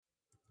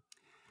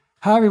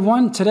Hi,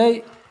 everyone.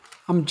 Today,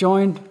 I'm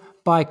joined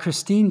by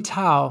Christine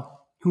Tao,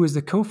 who is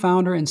the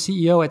co-founder and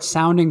CEO at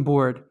Sounding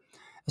Board,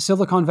 a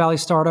Silicon Valley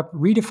startup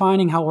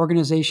redefining how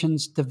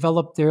organizations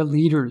develop their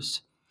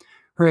leaders.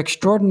 Her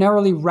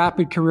extraordinarily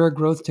rapid career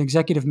growth to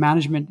executive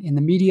management in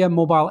the media,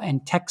 mobile,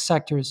 and tech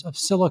sectors of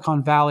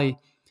Silicon Valley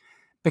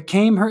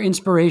became her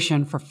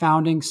inspiration for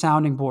founding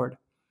Sounding Board.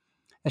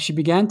 As she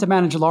began to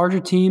manage larger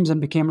teams and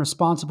became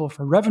responsible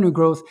for revenue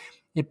growth,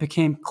 it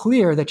became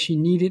clear that she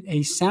needed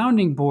a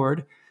sounding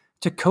board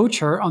to coach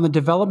her on the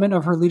development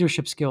of her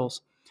leadership skills.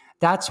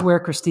 That's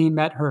where Christine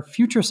met her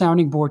future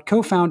sounding board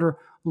co-founder,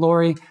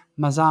 Lori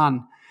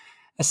Mazan.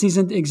 A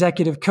seasoned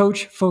executive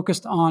coach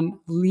focused on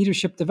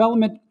leadership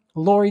development,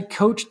 Lori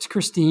coached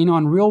Christine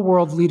on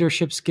real-world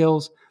leadership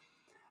skills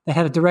that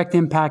had a direct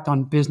impact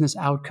on business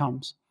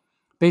outcomes.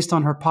 Based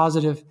on her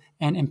positive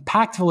and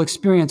impactful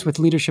experience with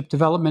leadership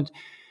development,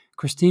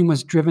 Christine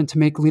was driven to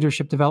make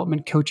leadership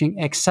development coaching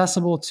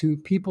accessible to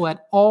people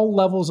at all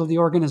levels of the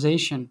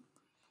organization.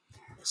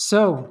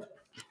 So,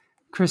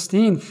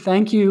 Christine,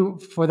 thank you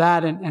for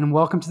that and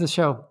welcome to the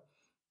show.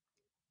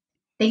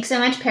 Thanks so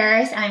much,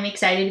 Paris. I'm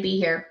excited to be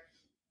here.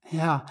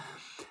 Yeah.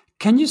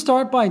 Can you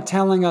start by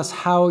telling us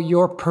how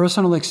your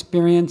personal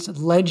experience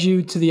led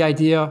you to the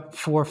idea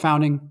for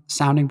founding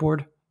Sounding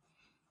Board?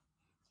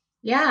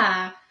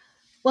 Yeah.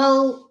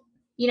 Well,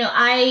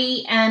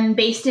 I am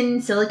based in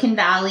Silicon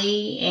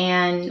Valley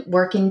and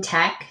work in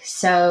tech.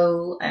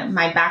 So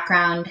my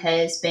background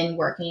has been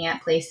working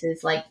at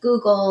places like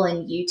Google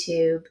and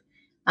YouTube.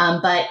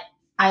 But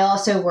I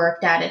also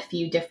worked at a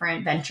few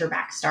different venture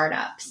backed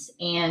startups.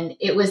 And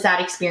it was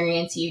that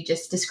experience you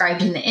just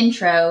described in the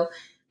intro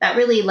that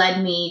really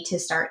led me to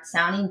start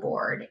Sounding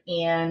Board.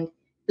 And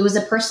it was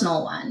a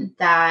personal one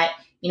that,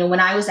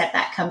 when I was at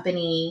that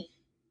company,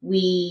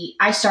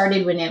 I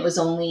started when it was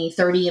only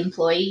 30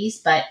 employees,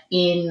 but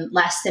in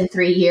less than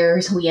 3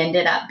 years, we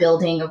ended up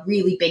building a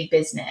really big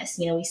business.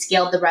 We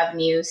scaled the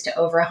revenues to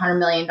over $100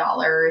 million.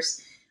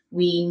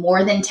 We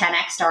more than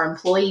 10x'd our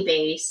employee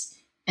base.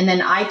 And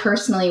then I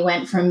personally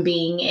went from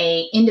being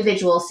a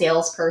individual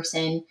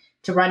salesperson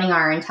to running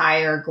our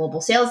entire global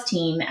sales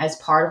team as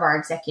part of our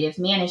executive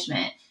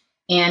management.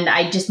 And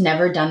I'd just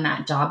never done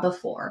that job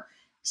before.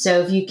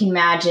 So if you can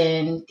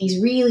imagine these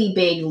really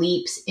big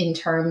leaps in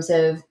terms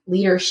of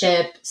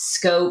leadership,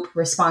 scope,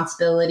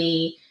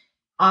 responsibility,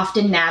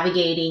 often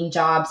navigating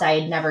jobs I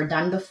had never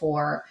done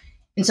before.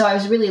 And so I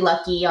was really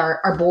lucky.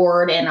 Our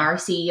board and our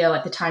CEO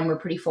at the time were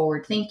pretty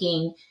forward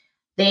thinking.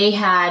 They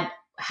had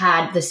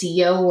the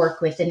CEO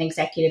work with an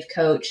executive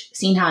coach,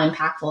 seen how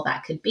impactful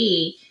that could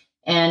be.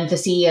 And the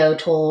CEO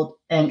told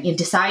and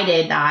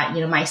decided that,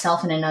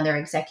 myself and another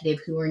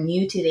executive who were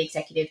new to the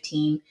executive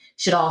team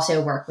should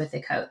also work with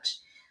the coach.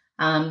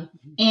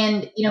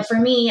 For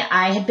me,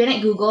 I had been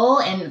at Google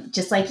and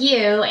just like you,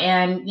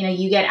 and,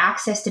 you get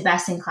access to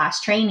best in class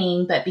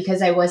training, but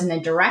because I wasn't a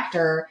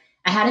director,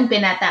 I hadn't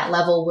been at that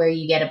level where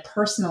you get a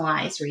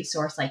personalized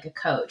resource like a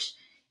coach.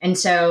 And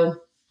so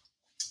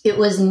it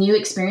was a new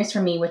experience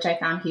for me, which I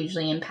found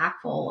hugely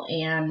impactful.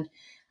 And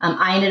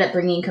I ended up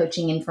bringing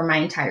coaching in for my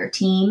entire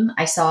team.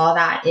 I saw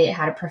that it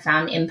had a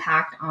profound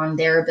impact on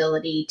their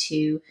ability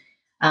to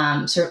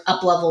sort of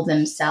up-level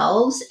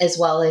themselves as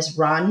well as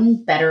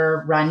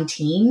better run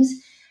teams.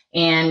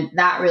 And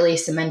that really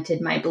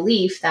cemented my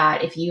belief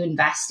that if you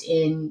invest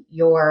in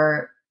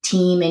your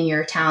team and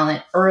your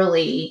talent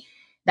early,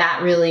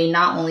 that really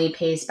not only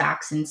pays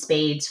backs in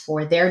spades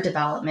for their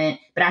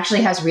development, but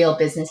actually has real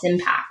business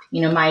impact.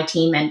 My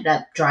team ended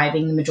up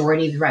driving the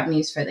majority of the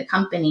revenues for the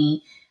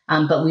company,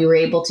 but we were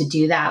able to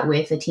do that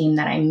with a team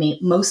that I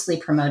mostly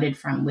promoted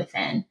from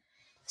within.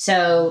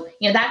 So,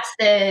 that's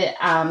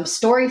the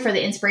story for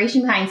the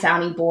inspiration behind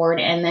Sounding Board.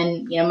 And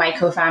then, my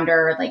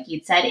co-founder, like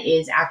you'd said,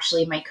 is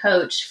actually my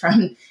coach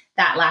from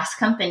that last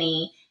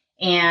company.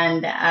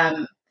 And,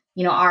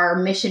 our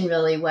mission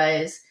really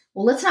was,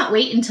 well, let's not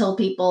wait until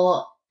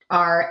people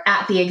are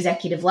at the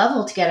executive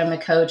level to get them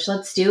a coach.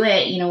 Let's do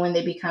it, when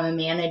they become a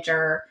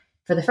manager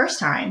for the first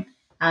time.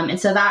 And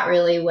so that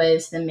really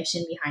was the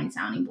mission behind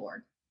Sounding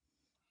Board.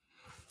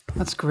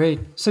 That's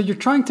great. So you're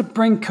trying to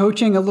bring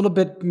coaching a little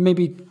bit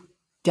maybe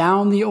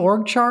down the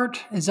org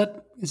chart? Is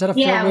that a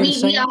fair way to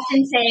say it? We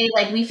often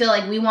say we feel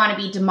like we want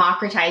to be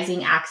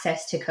democratizing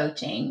access to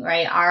coaching,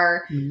 right?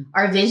 Our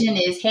vision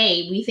is,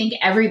 hey, we think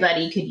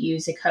everybody could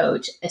use a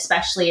coach,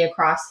 especially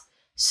across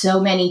so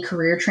many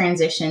career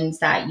transitions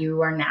that you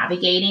are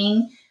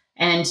navigating.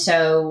 And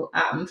so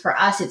for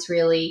us, it's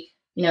really,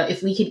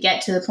 if we could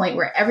get to the point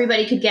where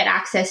everybody could get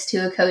access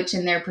to a coach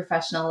in their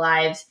professional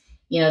lives,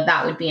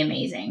 that would be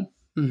amazing.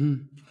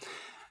 Mm-hmm.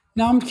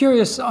 Now, I'm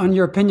curious on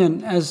your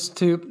opinion as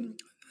to,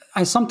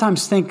 I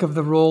sometimes think of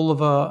the role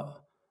of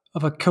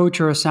a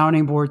coach or a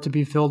sounding board to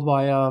be filled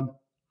by a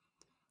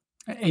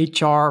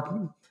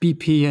HR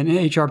BP,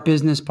 an HR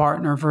business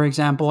partner, for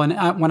example.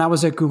 And when I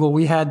was at Google,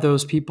 we had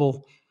those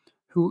people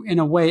who, in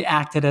a way,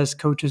 acted as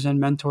coaches and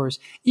mentors,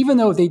 even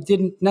though they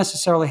didn't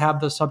necessarily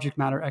have the subject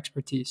matter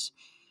expertise.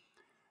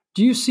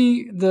 Do you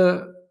see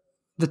the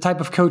the type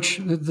of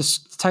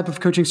type of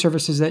coaching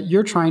services that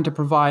you're trying to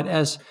provide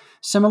as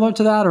similar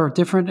to that or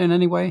different in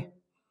any way?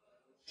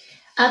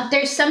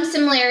 There's some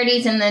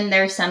similarities and then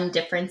there's some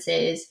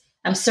differences.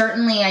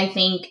 Certainly, I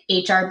think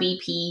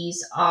HRBPs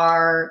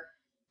are,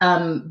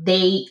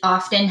 they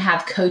often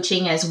have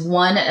coaching as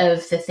one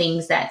of the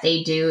things that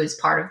they do as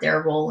part of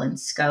their role and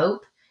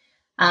scope.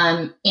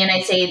 And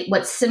I'd say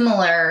what's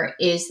similar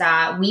is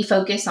that we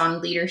focus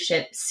on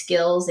leadership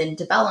skills and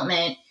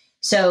development.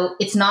 So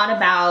it's not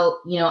about,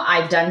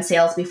 I've done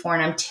sales before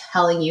and I'm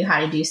telling you how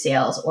to do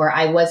sales, or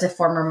I was a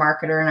former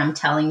marketer and I'm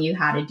telling you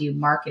how to do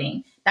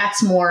marketing.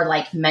 That's more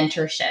like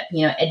mentorship,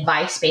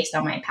 advice based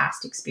on my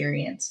past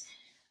experience.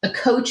 A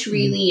coach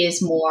really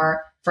is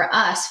more, for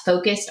us,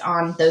 focused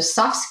on those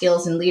soft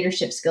skills and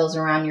leadership skills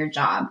around your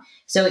job.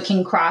 So it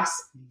can cross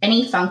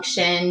any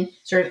function,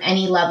 sort of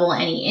any level,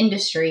 any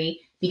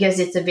industry, because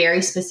it's a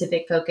very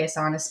specific focus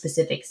on a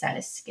specific set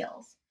of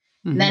skills.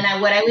 Then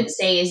what I would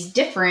say is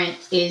different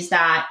is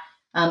that,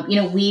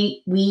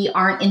 we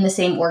aren't in the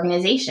same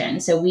organization.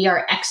 So we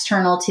are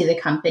external to the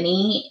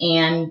company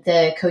and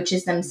the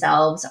coaches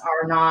themselves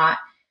are not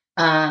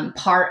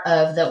part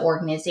of the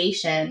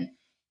organization.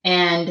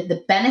 And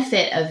the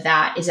benefit of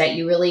that is that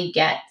you really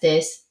get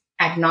this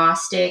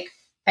agnostic,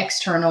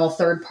 external,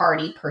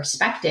 third-party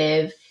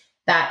perspective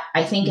that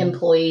I think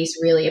employees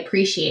really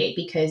appreciate,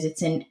 because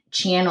it's a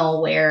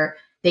channel where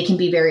they can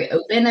be very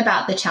open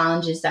about the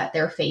challenges that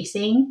they're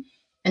facing.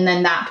 And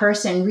then that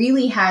person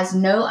really has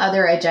no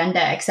other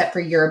agenda except for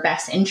your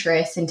best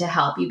interest and to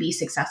help you be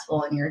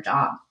successful in your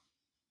job.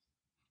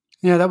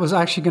 Yeah, that was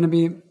actually going to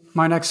be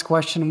my next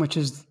question, which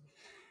is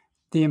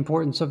the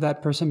importance of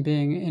that person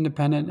being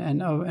independent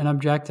and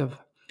objective.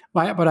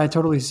 But I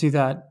totally see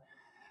that.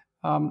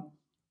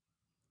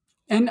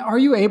 And are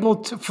you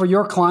able to, for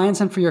your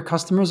clients and for your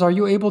customers, are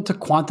you able to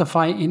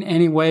quantify in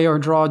any way or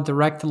draw a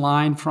direct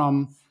line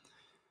from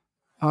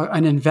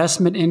an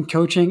investment in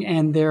coaching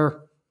and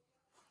their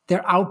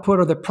output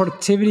or the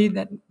productivity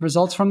that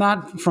results from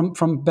that,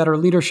 from better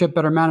leadership,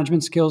 better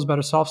management skills,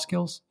 better soft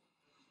skills?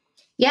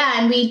 Yeah,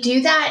 and we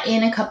do that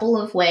in a couple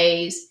of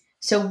ways.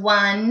 So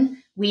one,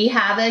 we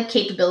have a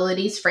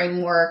capabilities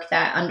framework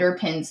that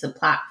underpins the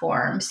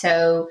platform.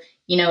 So,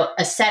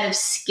 a set of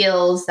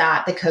skills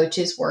that the coach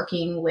is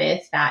working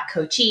with that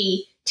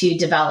coachee to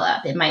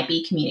develop. It might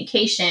be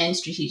communication,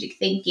 strategic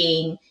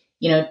thinking,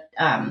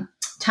 time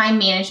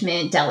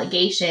management,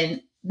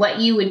 delegation, what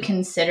you would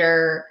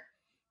consider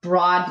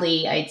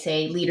broadly, I'd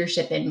say,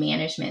 leadership and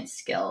management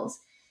skills.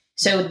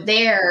 So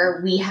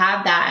there we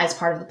have that as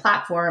part of the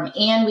platform.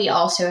 And we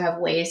also have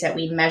ways that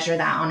we measure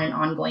that on an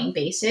ongoing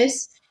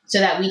basis so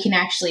that we can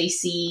actually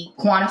see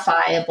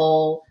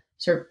quantifiable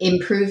sort of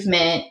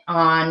improvement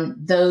on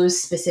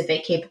those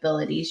specific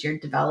capabilities you're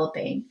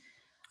developing.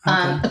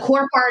 Okay. A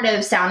core part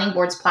of Sounding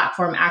Board's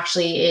platform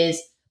actually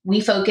is we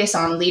focus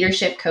on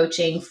leadership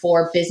coaching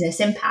for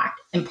business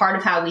impact. And part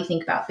of how we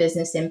think about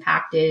business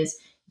impact is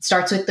it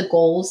starts with the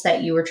goals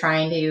that you were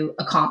trying to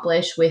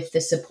accomplish with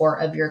the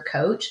support of your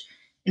coach.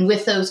 And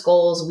with those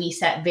goals, we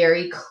set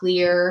very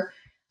clear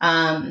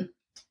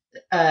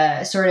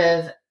sort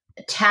of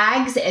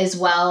tags as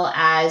well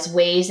as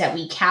ways that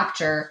we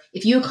capture,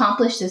 if you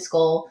accomplish this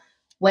goal,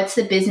 what's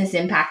the business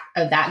impact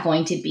of that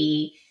going to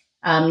be,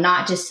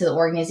 not just to the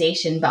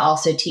organization, but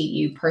also to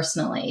you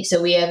personally.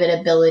 So we have an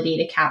ability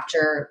to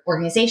capture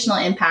organizational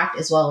impact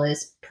as well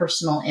as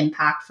personal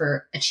impact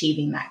for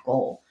achieving that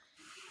goal.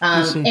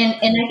 And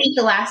I think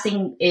the last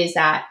thing is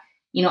that,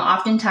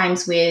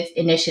 oftentimes with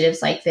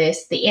initiatives like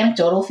this, the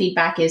anecdotal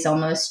feedback is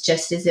almost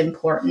just as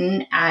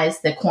important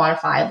as the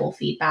quantifiable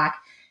feedback.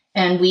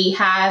 And we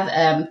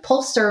have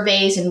pulse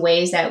surveys and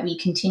ways that we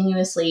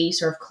continuously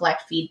sort of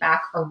collect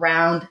feedback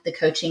around the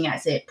coaching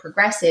as it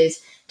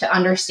progresses to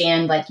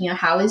understand,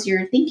 how is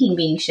your thinking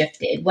being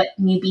shifted? What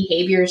new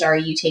behaviors are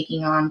you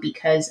taking on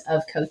because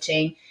of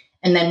coaching?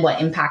 And then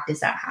what impact is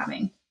that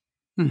having?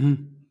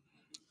 Mm-hmm.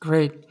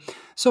 Great.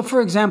 So,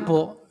 for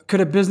example, could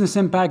a business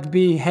impact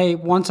be, hey,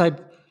 once I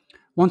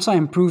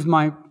improve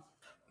my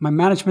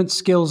management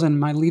skills and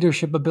my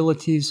leadership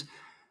abilities,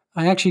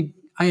 I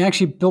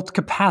actually built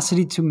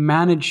capacity to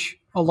manage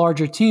a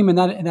larger team, and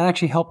that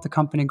actually helped the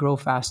company grow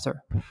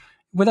faster.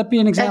 Would that be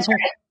an example? That's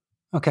right.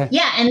 Okay.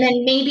 Yeah, and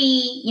then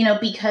maybe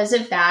because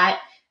of that,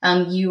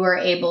 you were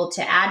able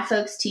to add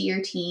folks to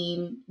your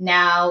team.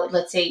 Now,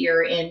 let's say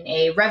you're in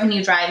a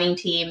revenue driving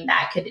team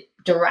that could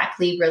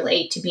directly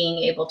relate to being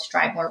able to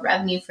drive more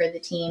revenue for the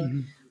team.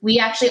 Mm-hmm. We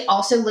actually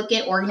also look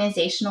at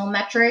organizational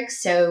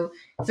metrics. So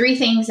 3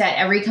 things that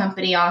every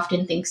company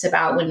often thinks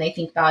about when they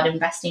think about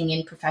investing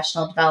in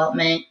professional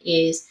development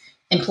is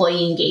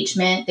employee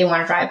engagement. They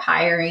want to drive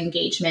higher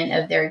engagement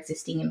of their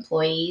existing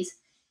employees.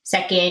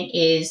 Second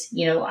is,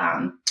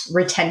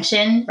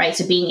 retention, right?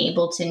 So being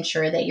able to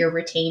ensure that you're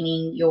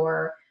retaining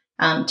your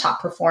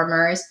top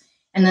performers.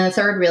 And then the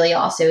third really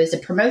also is a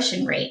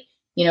promotion rate.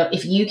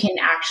 If you can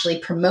actually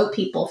promote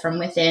people from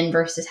within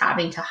versus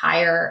having to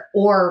hire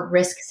or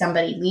risk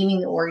somebody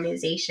leaving the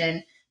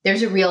organization,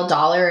 there's a real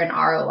dollar and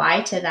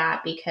ROI to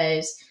that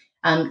because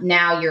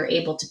now you're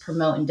able to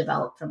promote and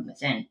develop from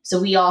within. So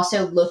we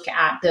also look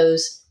at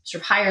those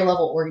sort of higher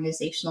level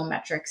organizational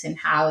metrics and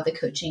how the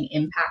coaching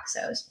impacts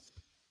those.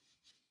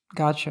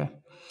 Gotcha.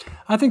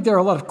 I think there are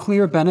a lot of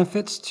clear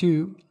benefits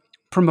to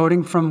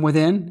promoting from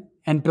within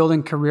and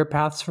building career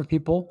paths for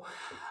people.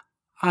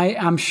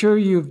 I'm sure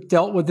you've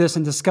dealt with this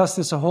and discussed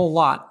this a whole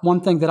lot. One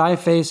thing that I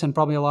face, and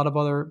probably a lot of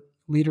other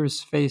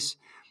leaders face,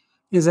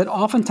 is that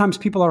oftentimes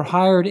people are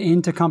hired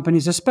into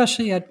companies,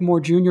 especially at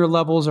more junior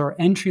levels or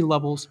entry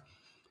levels,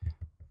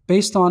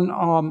 based on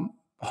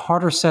a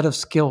harder set of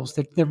skills.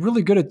 They're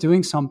really good at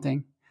doing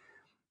something.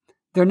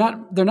 They're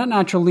not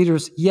natural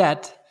leaders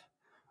yet.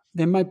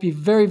 They might be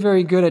very,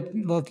 very good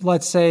at,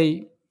 let's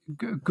say,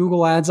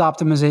 Google Ads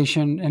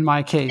optimization in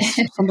my case,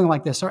 something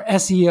like this, or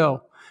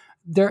SEO.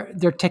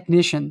 They're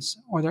technicians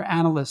or they're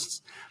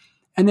analysts.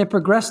 And they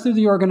progress through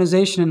the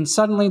organization, and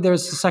suddenly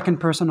there's a second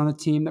person on the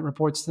team that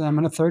reports to them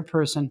and a third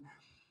person.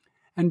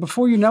 And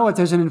before you know it,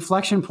 there's an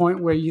inflection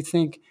point where you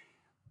think,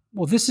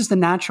 well, this is the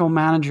natural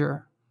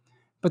manager,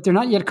 but they're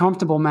not yet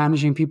comfortable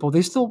managing people.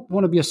 They still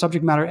want to be a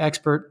subject matter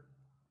expert.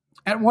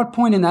 At what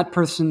point in that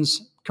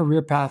person's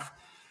career path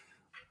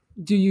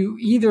do you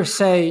either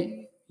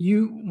say,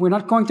 we're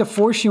not going to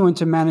force you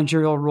into a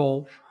managerial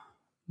role,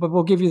 but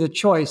we'll give you the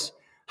choice?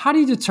 How do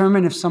you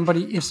determine if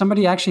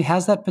somebody actually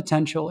has that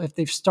potential, if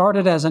they've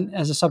started as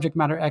a subject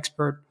matter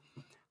expert?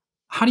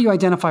 How do you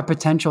identify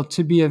potential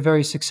to be a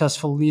very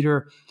successful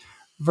leader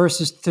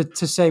versus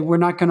to say, we're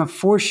not going to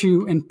force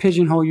you and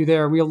pigeonhole you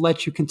there. We'll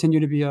let you continue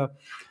to be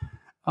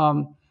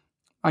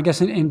I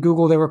guess in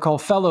Google, they were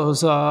called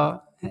fellows.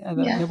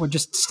 They were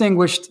just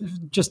distinguished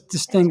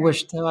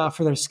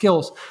for their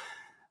skills.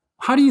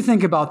 How do you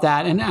think about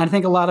that? And I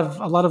think a lot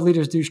of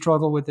leaders do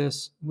struggle with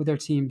this with their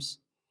teams.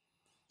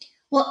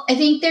 Well, I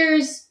think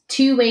there's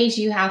two ways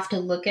you have to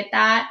look at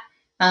that.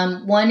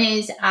 One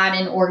is at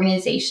an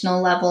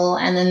organizational level,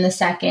 and then the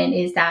second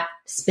is that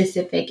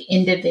specific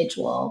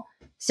individual.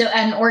 So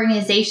at an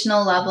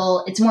organizational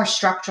level, it's more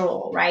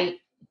structural, right?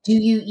 Do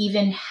you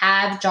even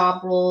have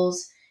job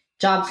roles,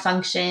 job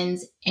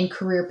functions, and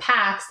career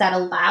paths that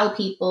allow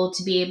people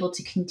to be able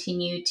to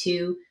continue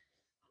to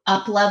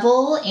up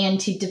level and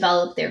to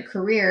develop their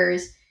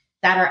careers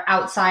that are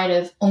outside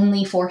of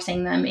only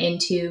forcing them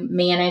into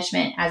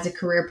management as a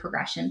career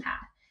progression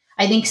path?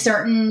 I think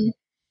certain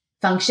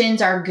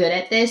functions are good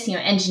at this.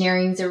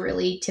 Engineering is a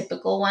really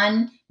typical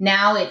one.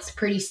 Now it's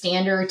pretty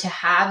standard to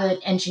have an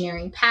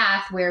engineering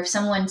path where if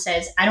someone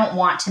says, I don't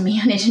want to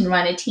manage and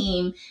run a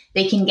team,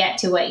 they can get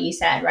to what you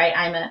said, right?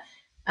 I'm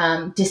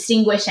a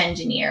distinguished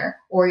engineer,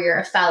 or you're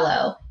a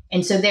fellow.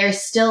 And so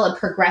there's still a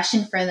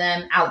progression for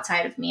them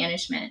outside of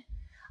management.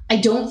 I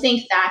don't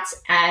think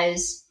that's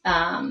as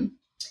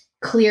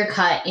clear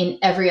cut in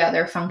every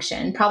other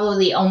function.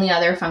 Probably the only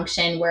other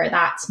function where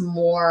that's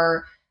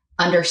more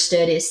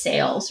understood is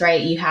sales,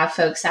 right? You have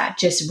folks that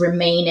just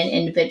remain an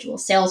individual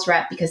sales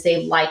rep because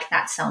they like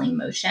that selling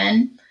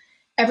motion.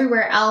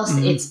 Everywhere else,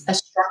 it's a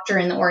structure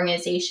in the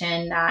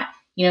organization that,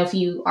 if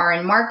you are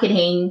in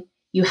marketing,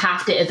 you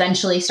have to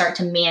eventually start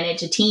to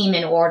manage a team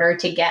in order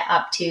to get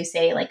up to,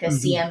 say, like a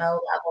CMO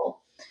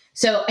level.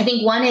 So I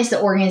think one is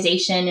the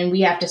organization, and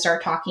we have to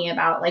start talking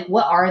about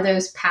what are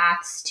those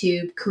paths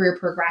to career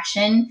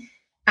progression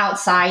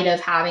outside of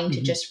having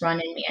to just run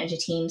and manage a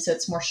team. So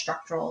it's more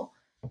structural.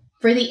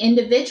 For the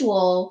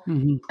individual,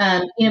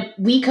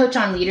 we coach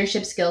on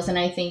leadership skills. And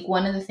I think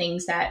one of the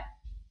things that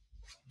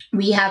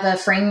we have a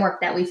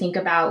framework that we think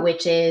about,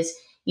 which is,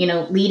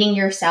 leading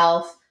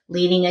yourself,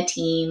 leading a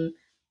team,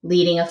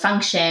 leading a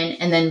function,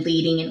 and then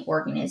leading an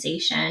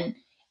organization.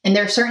 And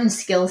there are certain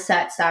skill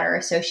sets that are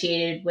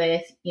associated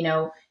with,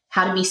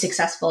 how to be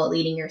successful at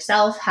leading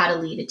yourself, how to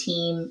lead a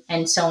team,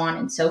 and so on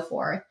and so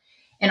forth.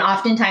 And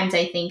oftentimes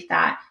I think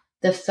that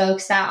the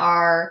folks that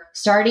are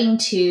starting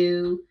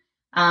to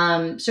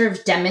sort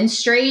of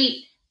demonstrate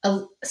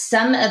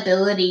some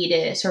ability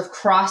to sort of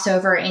cross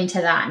over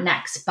into that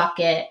next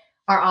bucket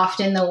are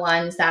often the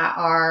ones that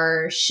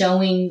are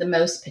showing the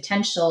most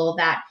potential,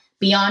 that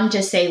beyond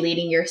just, say,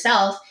 leading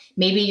yourself,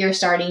 maybe you're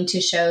starting to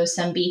show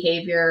some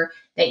behavior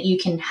that you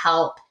can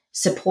help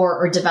support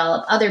or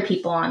develop other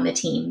people on the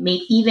team,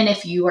 even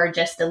if you are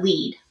just the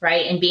lead,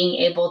 right? And being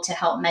able to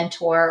help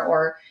mentor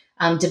or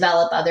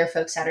develop other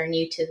folks that are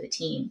new to the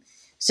team.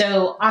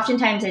 So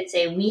oftentimes I'd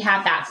say we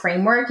have that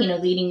framework,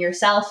 leading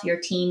yourself, your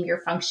team, your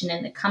function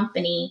in the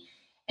company.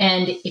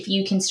 And if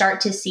you can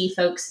start to see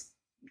folks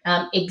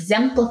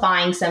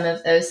exemplifying some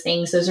of those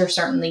things, those are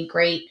certainly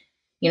great,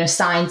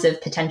 signs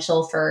of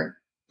potential for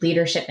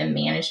leadership and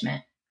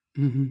management.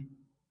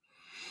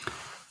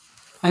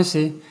 I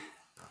see.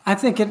 I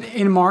think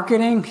in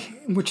marketing,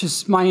 which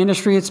is my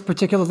industry, it's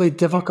particularly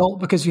difficult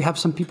because you have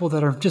some people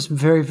that are just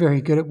very, very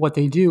good at what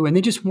they do, and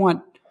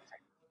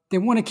they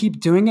want to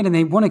keep doing it, and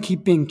they want to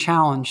keep being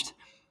challenged.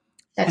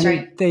 That's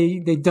right.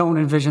 They don't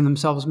envision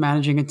themselves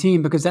managing a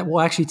team because that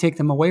will actually take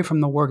them away from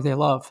the work they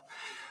love.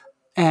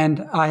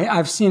 And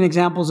I've seen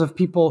examples of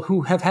people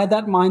who have had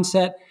that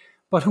mindset,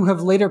 but who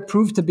have later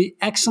proved to be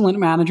excellent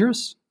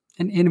managers,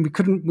 and we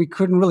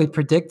couldn't really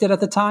predict it at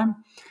the time.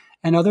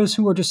 and others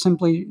who are just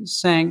simply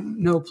saying,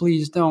 no,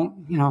 please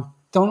don't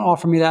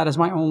offer me that as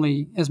my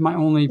only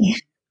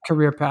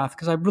career path,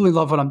 because I really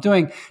love what I'm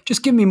doing.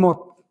 Just give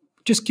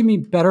me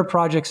better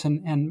projects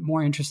and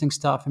more interesting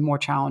stuff and more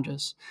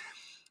challenges,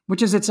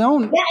 which is its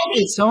own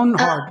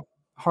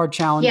hard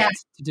challenge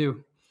to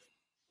do.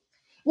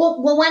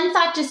 Well, one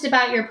thought just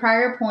about your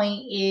prior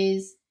point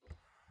is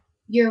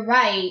you're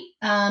right.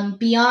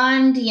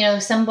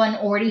 Beyond, someone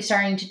already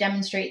starting to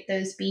demonstrate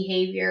those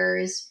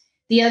behaviors,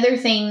 the other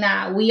thing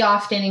that we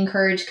often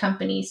encourage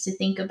companies to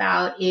think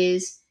about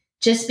is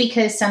just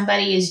because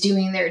somebody is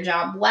doing their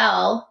job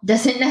well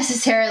doesn't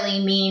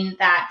necessarily mean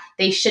that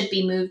they should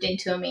be moved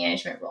into a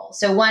management role.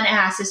 So one, it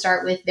has to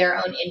start with their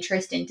own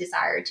interest and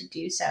desire to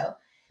do so.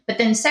 But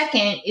then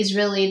second is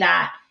really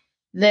that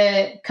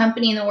the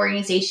company and the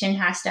organization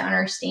has to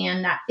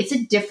understand that it's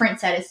a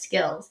different set of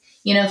skills.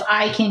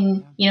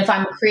 If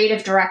I'm a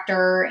creative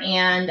director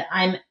and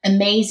I'm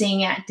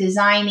amazing at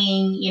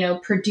designing,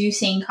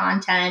 producing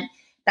content,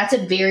 that's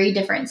a very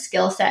different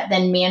skill set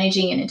than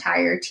managing an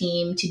entire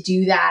team to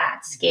do that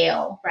at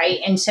scale, right?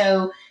 And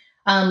so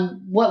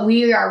what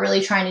we are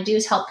really trying to do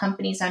is help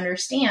companies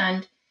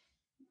understand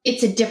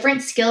it's a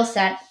different skill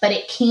set, but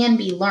it can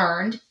be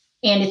learned.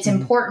 And it's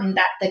important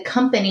that the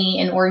company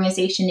and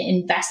organization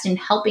invest in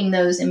helping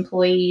those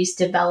employees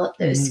develop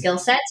those skill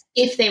sets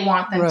if they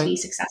want them to be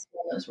successful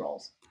in those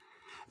roles.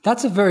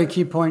 That's a very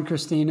key point,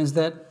 Christine, is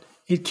that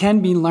it can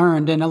be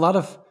learned. And a lot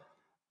of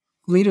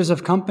leaders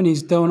of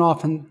companies don't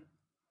often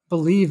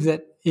believe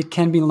that it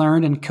can be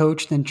learned and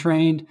coached and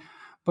trained,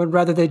 but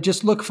rather they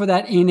just look for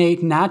that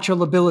innate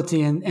natural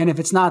ability. And if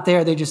it's not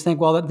there, they just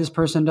think, well, this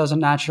person doesn't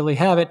naturally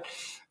have it.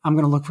 I'm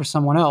going to look for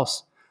someone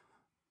else.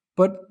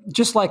 But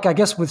just like, I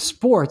guess, with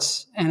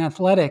sports and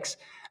athletics,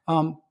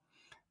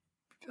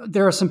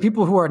 there are some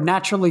people who are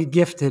naturally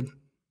gifted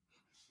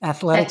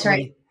athletically. That's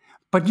right.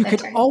 But you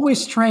could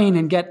always train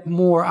and get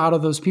more out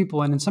of those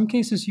people. And in some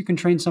cases, you can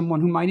train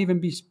someone who might even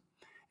be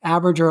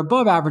average or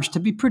above average to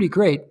be pretty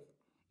great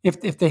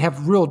if they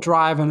have real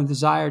drive and a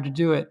desire to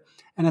do it.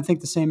 And I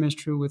think the same is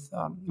true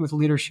with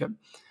leadership.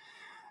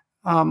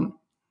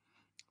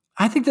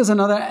 I think there's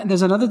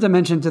another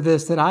dimension to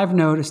this that I've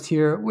noticed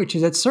here, which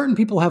is that certain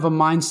people have a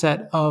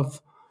mindset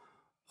of,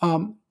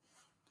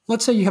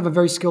 let's say you have a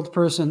very skilled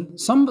person.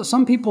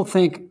 Some people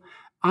think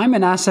I'm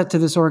an asset to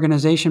this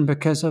organization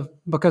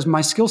because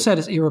my skill set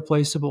is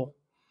irreplaceable.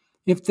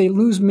 If they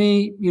lose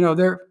me,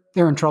 they're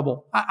in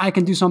trouble. I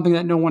can do something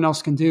that no one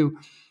else can do,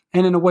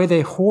 and in a way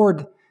they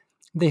hoard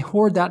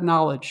that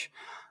knowledge.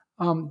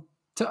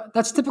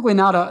 That's typically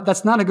not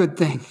a good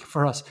thing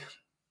for us.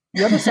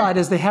 The other side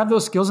is they have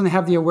those skills and they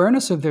have the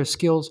awareness of their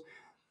skills,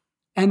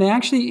 and they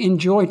actually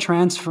enjoy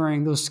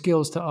transferring those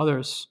skills to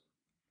others.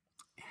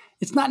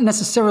 It's not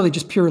necessarily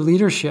just pure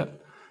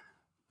leadership,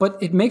 but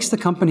it makes the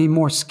company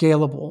more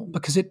scalable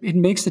because it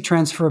makes the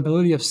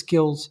transferability of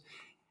skills.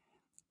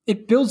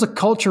 It builds a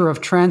culture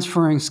of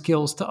transferring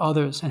skills to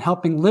others and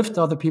helping lift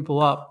other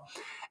people up.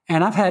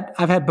 And I've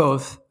had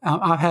both.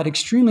 I've had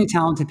extremely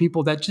talented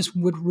people that just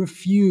would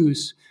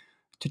refuse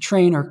to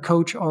train or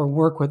coach or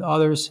work with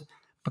others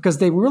because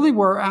they really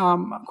were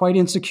quite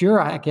insecure,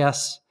 I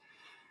guess,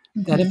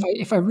 that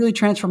if I really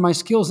transfer my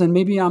skills, then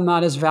maybe I'm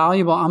not as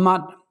valuable. I'm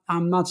not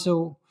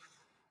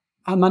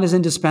as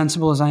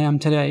indispensable as I am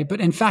today. But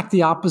in fact,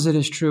 the opposite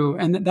is true.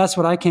 And that's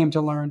what I came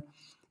to learn,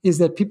 is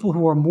that people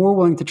who are more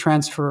willing to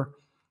transfer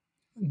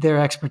their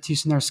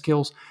expertise and their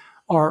skills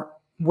are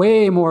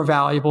way more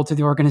valuable to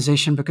the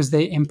organization because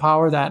they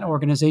empower that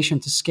organization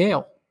to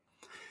scale.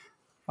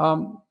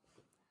 How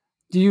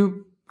do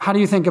you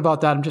think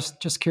about that? I'm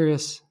just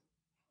curious.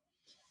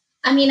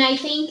 I mean, I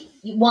think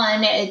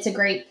one, it's a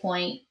great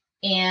point.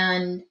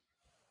 And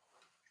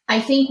I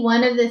think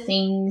one of the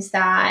things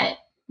that,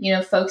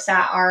 folks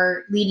that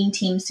are leading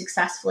teams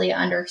successfully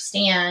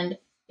understand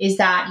is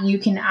that you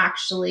can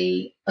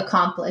actually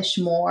accomplish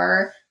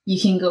more. You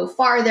can go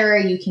farther,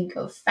 you can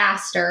go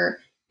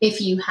faster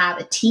if you have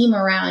a team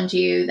around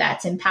you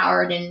that's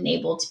empowered and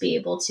enabled to be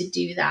able to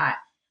do that.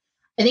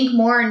 I think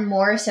more and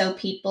more so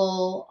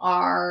people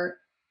are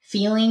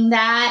feeling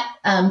that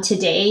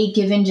today,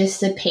 given just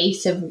the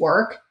pace of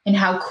work and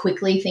how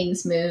quickly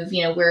things move.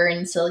 We're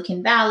in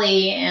Silicon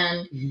Valley,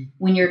 and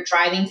when you're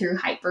driving through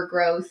hyper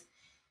growth,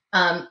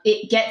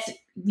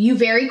 you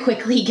very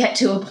quickly get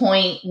to a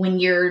point when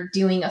you're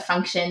doing a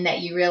function that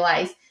you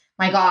realize,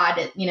 my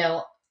God,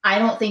 I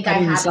don't think I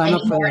have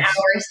any more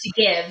hours to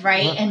give,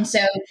 right? Yeah. And so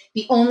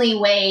the only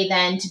way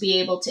then to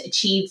be able to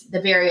achieve the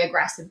very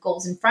aggressive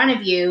goals in front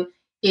of you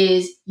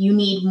is you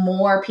need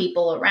more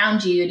people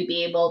around you to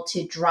be able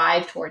to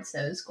drive towards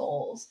those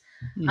goals.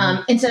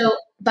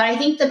 But I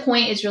think the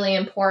point is really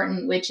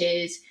important, which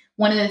is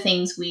one of the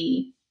things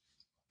we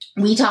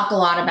talk a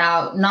lot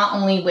about, not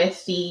only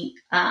with the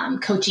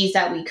coaches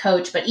that we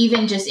coach, but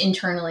even just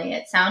internally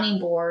at Sounding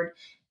Board,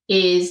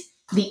 is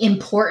the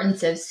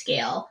importance of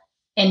scale,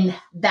 and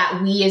that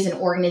we as an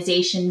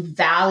organization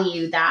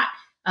value that,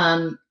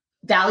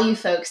 value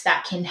folks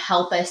that can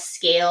help us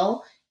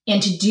scale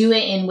and to do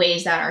it in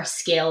ways that are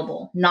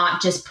scalable,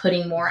 not just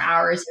putting more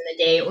hours in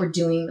the day or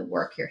doing the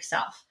work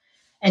yourself.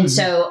 And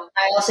so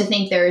I also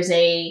think there's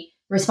a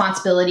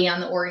responsibility on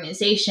the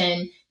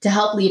organization to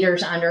help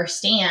leaders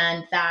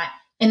understand that,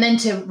 and then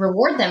to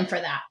reward them for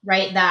that,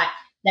 right? That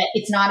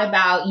it's not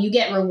about, you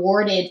get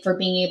rewarded for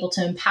being able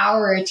to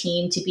empower a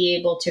team to be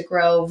able to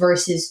grow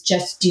versus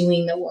just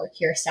doing the work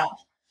yourself.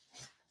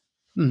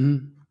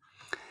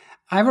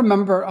 I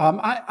remember,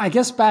 I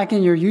guess back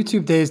in your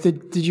YouTube days,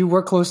 did you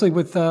work closely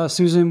with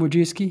Susan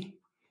Wojcicki?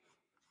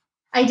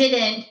 I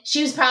didn't.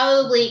 She was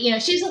probably,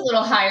 she's a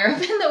little higher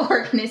up in the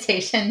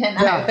organization than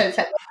I was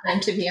at the time,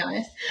 to be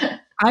honest.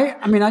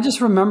 I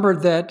just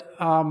remembered that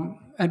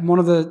at one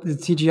of the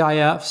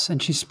TGIFs,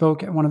 and she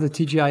spoke at one of the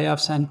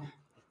TGIFs, and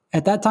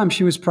at that time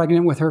she was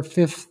pregnant with her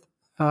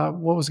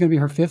what was going to be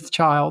her fifth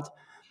child.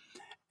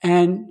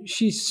 And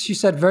she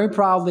said very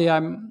proudly,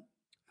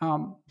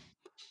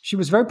 she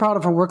was very proud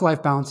of her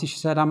work-life balance. She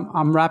said,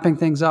 I'm wrapping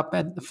things up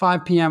at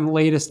 5 p.m.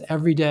 latest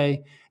every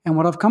day. And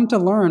what I've come to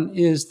learn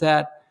is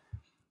that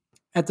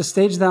at the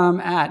stage that I'm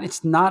at,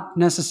 it's not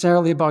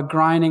necessarily about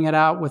grinding it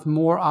out with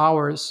more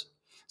hours.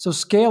 So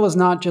scale is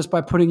not just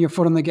by putting your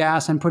foot on the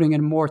gas and putting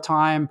in more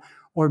time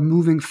or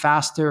moving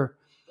faster.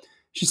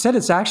 She said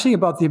it's actually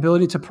about the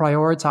ability to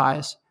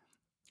prioritize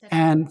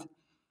and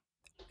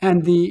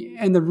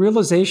the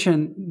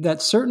realization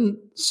that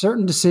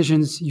certain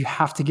decisions you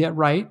have to get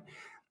right,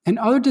 and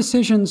other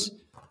decisions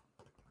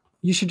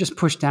you should just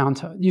push down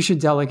to. You should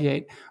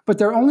delegate. But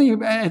they're only,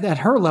 at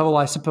her level,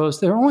 I suppose,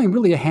 there are only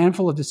really a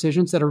handful of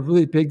decisions that are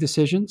really big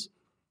decisions.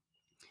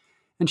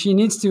 And she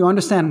needs to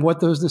understand what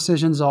those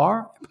decisions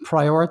are,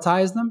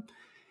 prioritize them.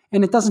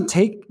 And it doesn't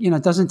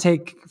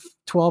take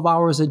 12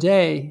 hours a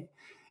day.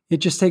 It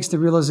just takes the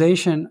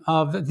realization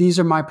of, these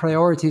are my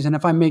priorities. And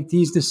if I make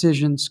these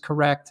decisions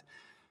correct,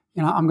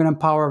 I'm going to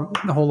empower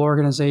the whole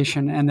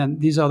organization. And then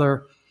these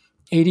other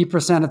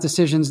 80% of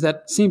decisions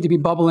that seem to be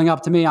bubbling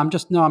up to me, I'm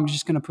just going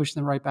to push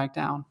them right back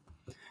down.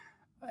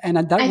 And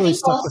that really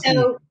stuck with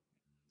me.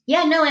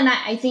 Yeah, no. And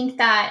I think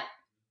that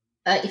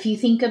if you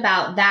think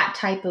about that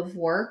type of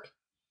work,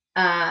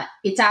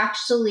 it's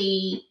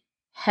actually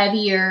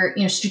heavier,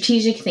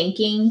 strategic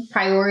thinking,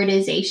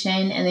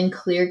 prioritization, and then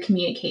clear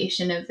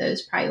communication of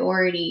those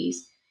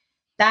priorities.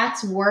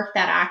 That's work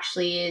that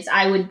actually is,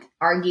 I would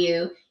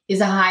argue, is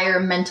a higher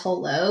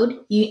mental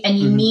load. You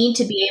need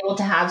to be able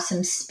to have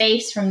some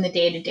space from the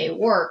day-to-day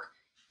work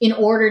in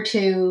order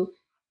to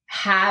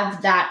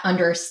have that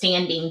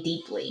understanding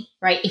deeply,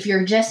 right? If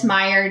you're just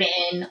mired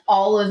in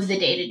all of the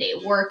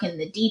day-to-day work and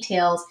the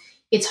details,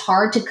 it's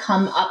hard to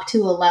come up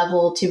to a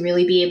level to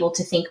really be able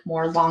to think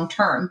more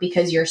long-term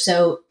because you're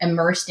so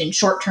immersed in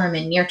short-term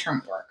and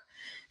near-term work.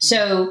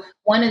 So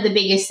one of the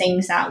biggest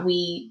things that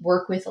we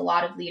work with a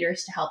lot of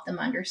leaders to help them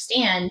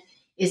understand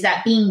is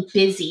that being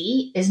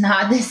busy is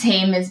not the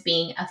same as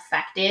being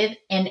effective,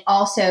 and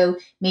also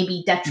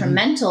maybe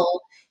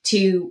detrimental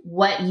to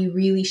what you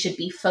really should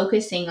be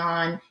focusing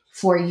on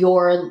for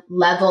your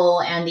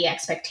level and the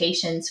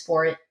expectations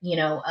for,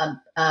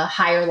 a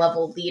higher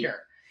level leader.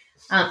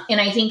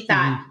 And I think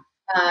that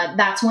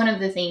that's one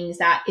of the things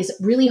that is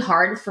really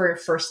hard for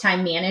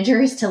first-time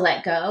managers to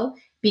let go,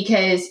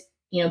 because,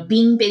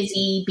 being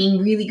busy,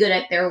 being really good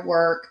at their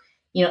work,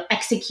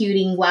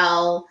 executing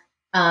well,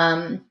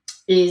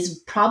 is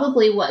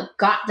probably what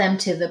got them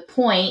to the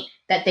point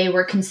that they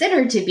were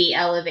considered to be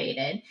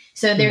elevated.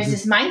 So there's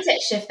this mindset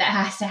shift that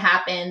has to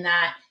happen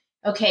that,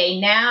 okay,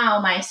 now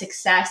my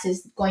success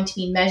is going to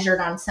be measured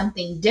on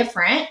something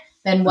different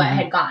than what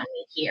had gotten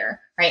me here,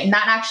 right? And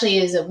that actually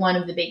is one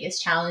of the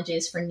biggest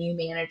challenges for new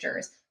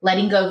managers,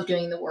 letting go of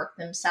doing the work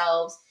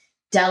themselves,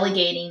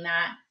 delegating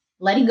that,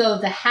 letting go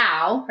of the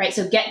how, right?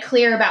 So get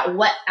clear about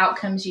what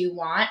outcomes you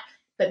want,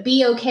 but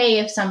be okay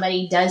if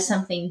somebody does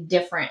something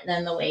different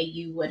than the way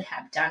you would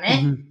have done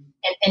it.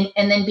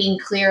 And then being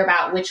clear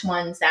about which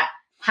ones that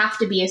have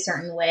to be a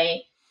certain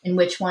way and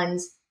which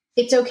ones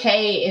it's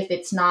okay if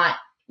it's not,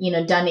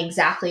 done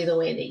exactly the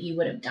way that you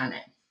would have done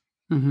it.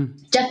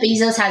 Jeff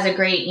Bezos has a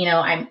great,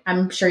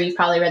 I'm sure you've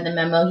probably read the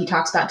memo. He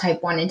talks about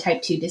type 1 and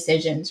type 2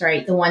 decisions,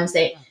 right? The ones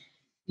that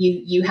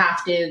you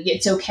have to,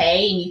 it's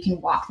okay and you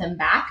can walk them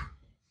back.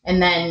 And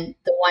then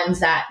the ones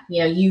that,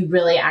 you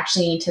really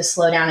actually need to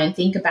slow down and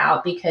think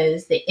about,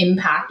 because the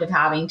impact of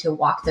having to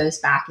walk those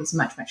back is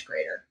much, much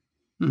greater.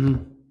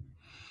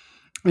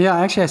 Yeah,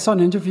 actually, I saw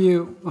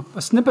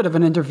a snippet of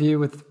an interview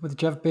with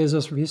Jeff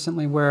Bezos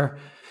recently, where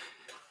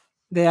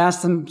they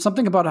asked him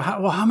something about,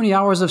 how many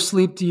hours of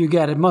sleep do you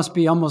get? It must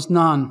be almost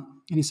none.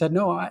 And he said,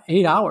 no,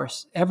 8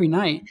 hours every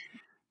night,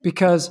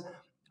 because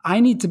I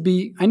need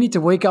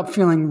to wake up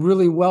feeling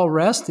really well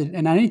rested,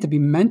 and I need to be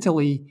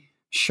mentally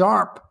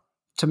sharp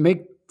to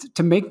make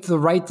the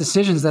right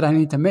decisions that I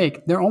need to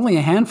make. There are only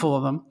a handful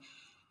of them.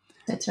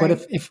 That's right.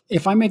 But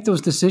if I make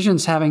those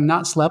decisions having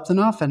not slept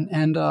enough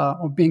and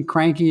or being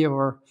cranky,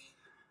 or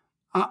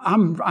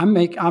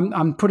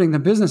I'm putting the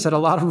business at a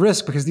lot of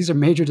risk, because these are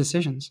major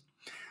decisions.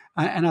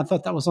 And I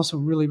thought that was also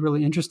really,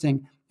 really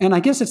interesting. And I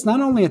guess it's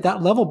not only at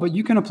that level, but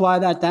you can apply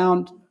that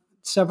down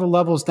several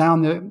levels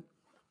down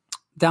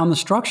down the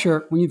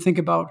structure, when you think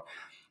about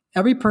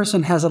every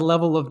person has a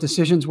level of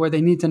decisions where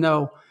they need to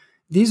know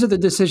these are the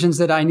decisions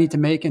that I need to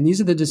make, and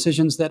these are the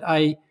decisions that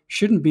I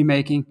shouldn't be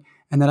making,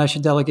 and that I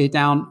should delegate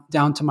down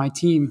to my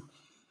team.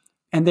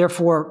 And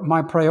therefore,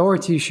 my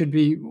priority should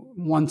be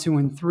 1, 2,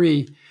 and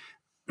 3.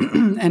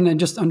 And then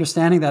just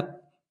understanding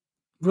that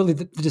really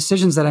the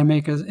decisions that I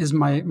make is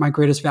my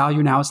greatest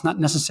value now. It's not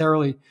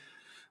necessarily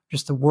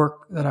just the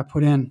work that I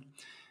put in.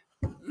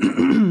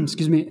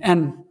 Excuse me.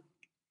 And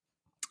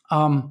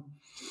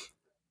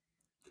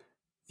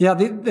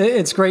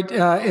it's great.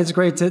 It's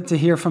great to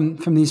hear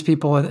from these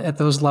people at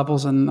those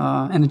levels,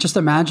 and just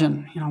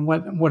imagine,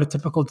 what a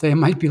typical day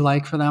might be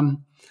like for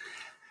them.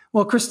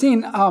 Well,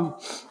 Christine,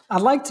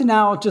 I'd like to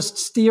now just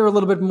steer a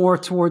little bit more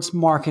towards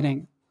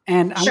marketing,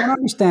 and I want to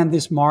understand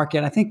this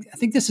market. I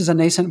think this is a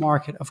nascent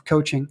market of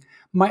coaching.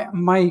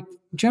 My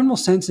general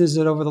sense is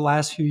that over the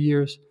last few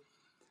years,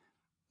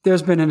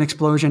 there's been an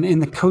explosion in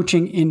the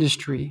coaching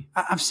industry.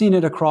 I've seen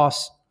it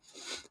across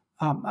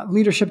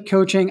leadership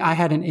coaching. I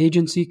had an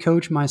agency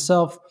coach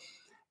myself,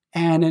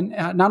 and in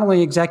not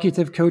only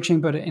executive coaching,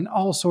 but in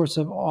all sorts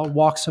of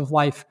walks of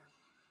life.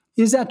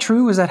 Is that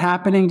true? Is that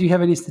happening? Do you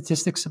have any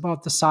statistics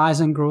about the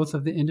size and growth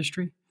of the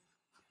industry?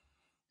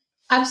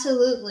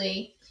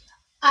 Absolutely.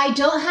 I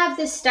don't have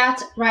the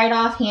stats right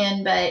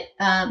offhand, but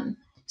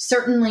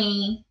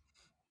certainly,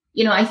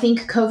 I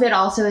think COVID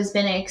also has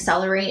been an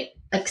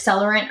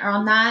accelerant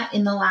on that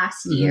in the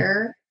last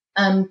year,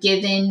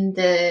 given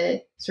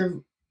the sort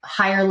of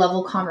higher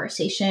level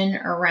conversation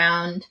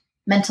around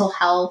mental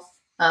health,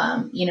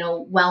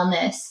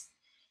 wellness.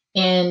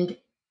 And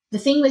the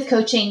thing with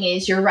coaching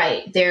is, you're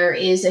right, there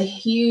is a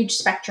huge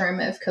spectrum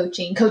of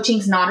coaching.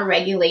 Coaching's not a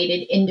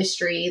regulated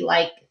industry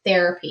like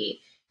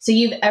therapy. So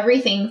you've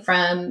everything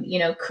from,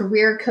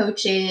 career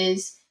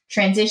coaches,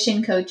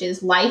 transition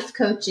coaches, life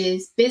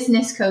coaches,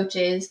 business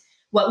coaches,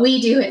 what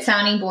we do at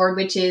Sounding Board,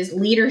 which is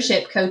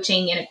leadership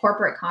coaching in a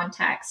corporate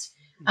context.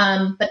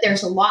 But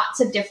there's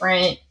lots of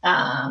different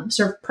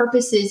sort of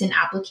purposes and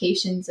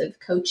applications of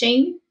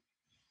coaching.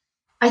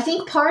 I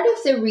think part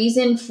of the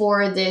reason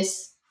for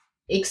this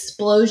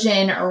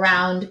explosion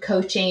around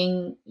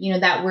coaching,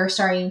 that we're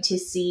starting to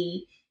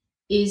see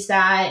is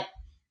that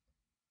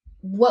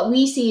what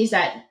we see is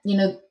that,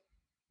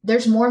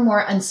 there's more and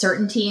more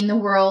uncertainty in the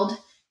world.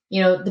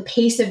 The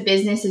pace of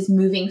business is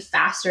moving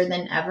faster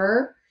than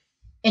ever.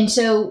 And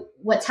so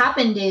what's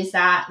happened is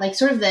that, like,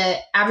 sort of the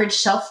average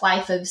shelf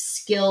life of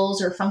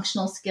skills or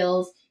functional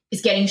skills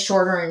is getting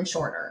shorter and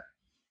shorter.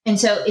 And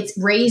so it's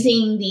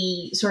raising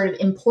the sort of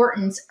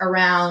importance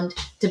around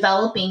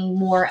developing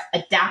more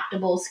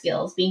adaptable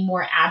skills, being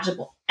more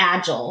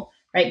agile,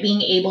 right?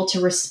 Being able to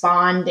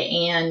respond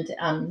and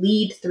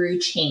lead through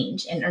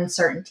change and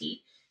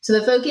uncertainty. So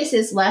the focus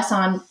is less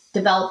on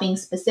developing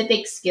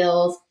specific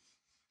skills,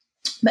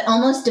 but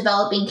almost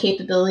developing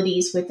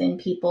capabilities within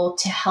people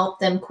to help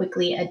them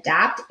quickly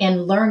adapt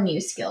and learn new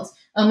skills.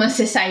 Almost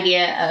this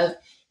idea of,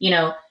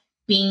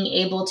 being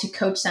able to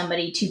coach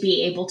somebody to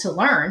be able to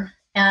learn.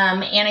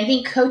 And I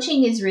think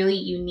coaching is really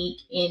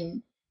unique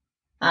in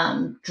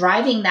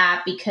driving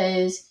that,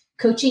 because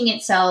coaching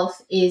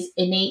itself is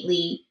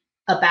innately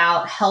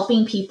about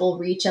helping people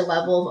reach a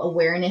level of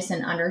awareness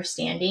and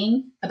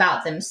understanding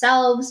about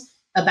themselves,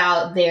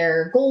 about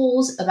their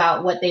goals,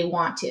 about what they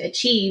want to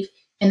achieve,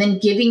 and then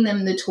giving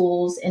them the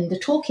tools and the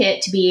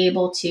toolkit to be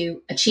able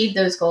to achieve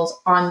those goals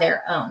on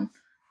their own.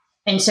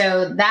 And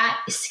so that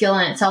skill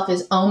in itself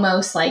is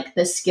almost like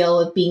the skill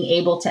of being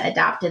able to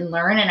adapt and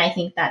learn. And I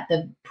think that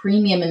the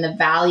premium and the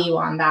value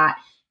on that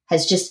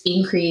has just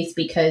increased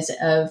because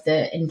of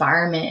the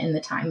environment and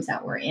the times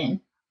that we're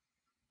in.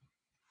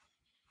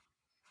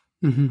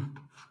 Mm-hmm.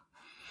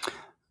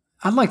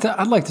 I'd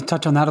like to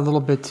touch on that a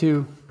little bit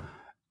too,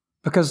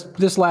 because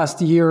this last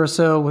year or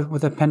so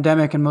with the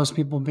pandemic and most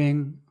people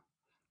being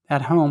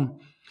at home,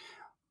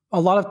 a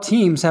lot of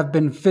teams have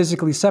been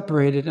physically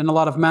separated, and a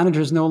lot of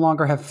managers no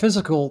longer have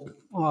physical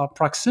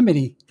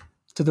proximity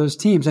to those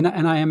teams. And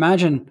I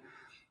imagine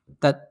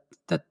that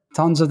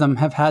tons of them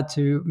have had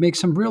to make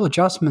some real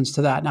adjustments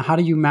to that. Now, how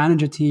do you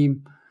manage a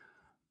team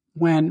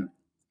when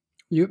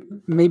you're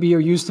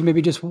used to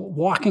maybe just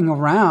walking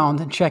around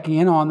and checking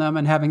in on them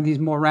and having these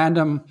more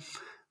random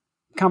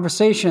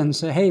conversations?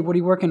 Say, hey, what are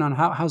you working on?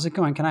 How's it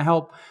going? Can I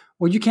help?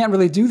 Well, you can't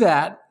really do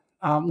that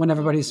when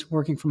everybody's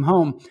working from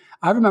home.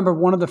 I remember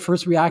one of the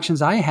first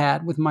reactions I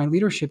had with my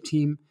leadership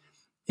team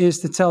is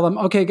to tell them,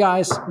 okay,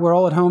 guys, we're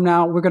all at home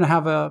now. We're going to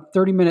have a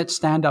 30-minute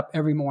stand-up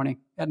every morning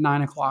at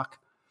 9:00.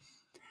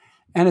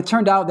 And it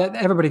turned out that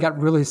everybody got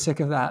really sick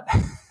of that.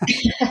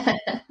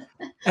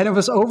 And it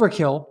was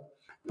overkill.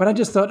 But I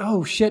just thought,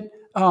 oh, shit,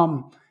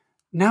 now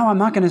I'm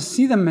not going to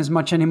see them as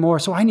much anymore.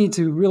 So I need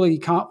to really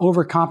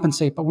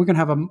overcompensate. But we're going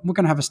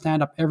to have a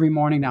stand-up every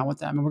morning now with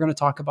them. And we're going to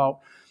talk about,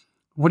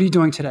 what are you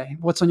doing today?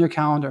 What's on your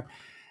calendar?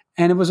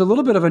 And it was a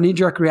little bit of a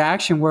knee-jerk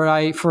reaction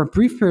where for a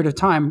brief period of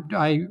time,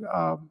 I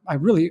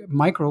really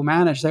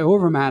micromanaged. I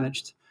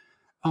overmanaged,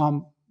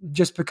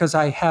 just because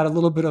I had a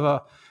little bit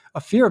of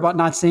a fear about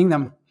not seeing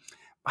them.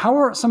 how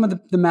are some of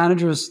the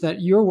managers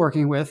that you're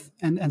working with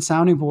and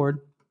Sounding Board,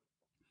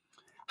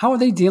 how are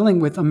they dealing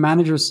with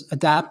managers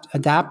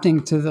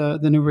adapting to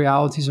the new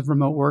realities of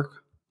remote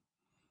work?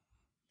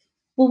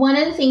 Well, one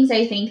of the things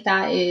I think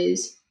that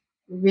is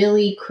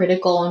really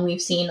critical, and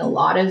we've seen a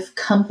lot of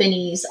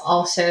companies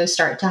also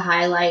start to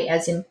highlight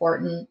as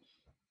important,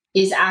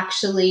 is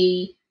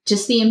actually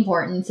just the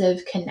importance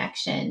of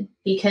connection.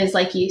 Because,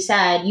 like you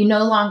said, you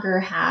no longer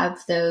have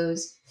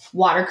those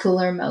water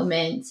cooler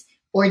moments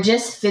or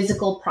just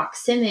physical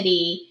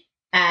proximity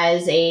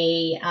as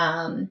a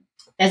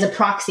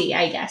proxy,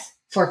 I guess,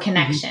 for Mm-hmm.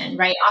 connection,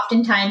 right?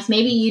 Oftentimes,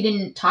 maybe you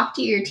didn't talk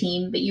to your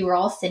team, but you were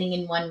all sitting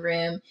in one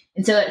room,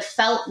 and so it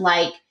felt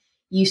like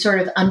you sort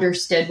of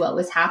understood what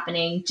was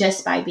happening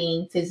just by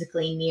being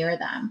physically near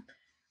them,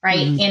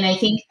 right? Mm-hmm. And I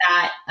think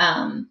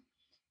that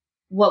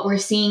what we're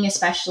seeing,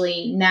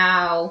 especially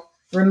now,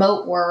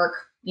 remote work,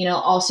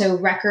 also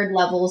record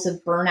levels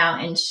of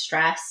burnout and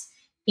stress,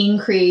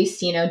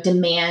 increased,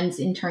 demands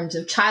in terms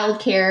of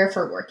childcare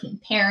for working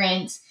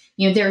parents.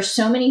 There are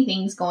so many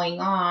things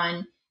going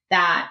on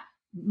that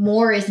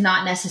more is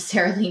not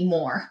necessarily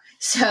more.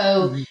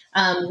 So,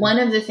 Mm-hmm. one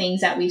of the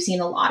things that we've seen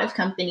a lot of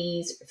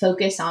companies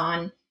focus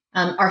on,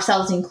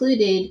 ourselves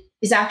included,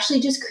 is actually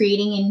just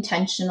creating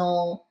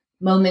intentional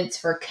moments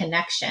for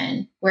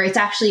connection where it's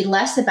actually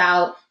less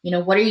about,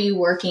 what are you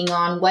working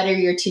on? What are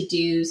your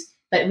to-dos?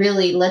 But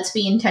really, let's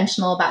be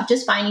intentional about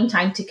just finding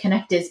time to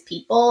connect as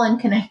people and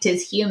connect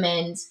as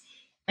humans.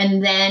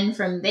 And then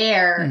from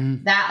there,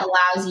 Mm-hmm. that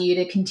allows you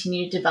to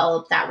continue to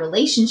develop that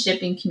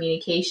relationship and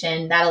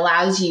communication that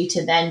allows you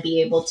to then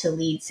be able to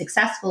lead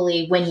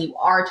successfully when you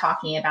are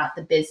talking about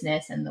the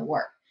business and the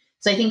work.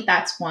 So I think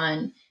that's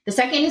one. The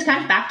second is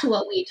kind of back to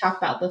what we talked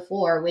about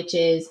before, which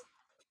is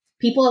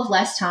people have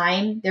less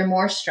time, they're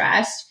more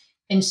stressed.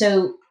 And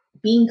so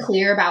being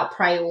clear about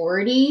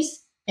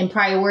priorities and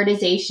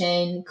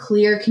prioritization,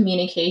 clear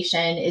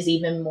communication is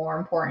even more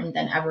important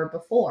than ever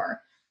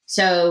before.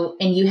 So,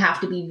 and you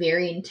have to be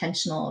very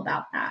intentional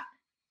about that.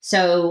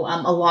 So,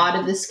 a lot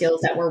of the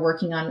skills that we're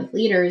working on with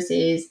leaders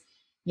is,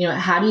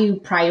 how do you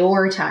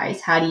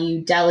prioritize? How do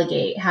you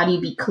delegate? How do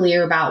you be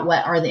clear about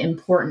what are the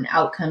important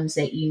outcomes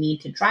that you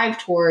need to drive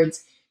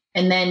towards?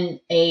 And then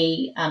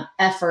a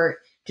effort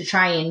to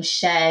try and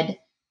shed,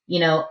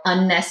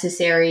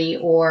 unnecessary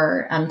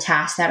or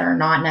tasks that are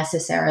not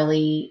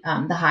necessarily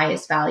the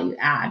highest value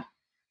add.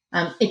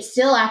 It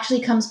still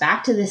actually comes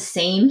back to the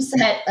same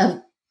set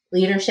of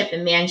leadership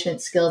and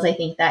management skills I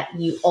think that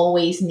you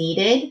always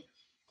needed.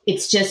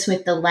 It's just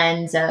with the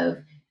lens of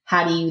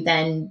how do you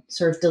then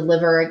sort of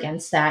deliver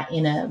against that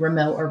in a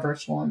remote or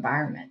virtual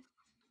environment.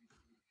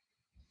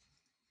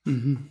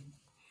 Mm-hmm.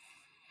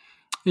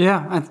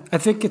 Yeah, I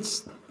think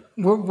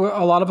a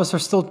lot of us are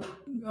still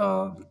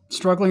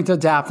struggling to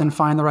adapt and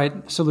find the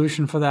right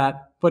solution for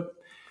that. But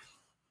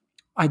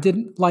I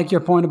did like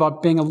your point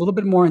about being a little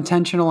bit more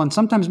intentional and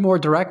sometimes more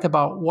direct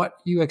about what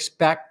you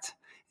expect.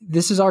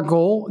 This is our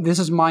goal. This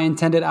is my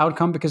intended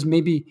outcome, because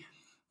maybe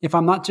if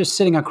I'm not just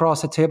sitting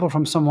across the table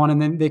from someone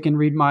and then they can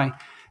read my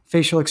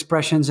facial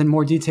expressions in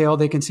more detail,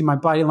 they can see my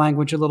body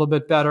language a little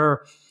bit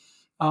better.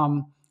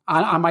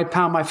 I might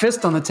pound my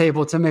fist on the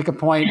table to make a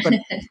point, but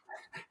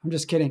I'm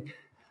just kidding.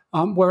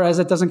 Whereas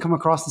it doesn't come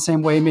across the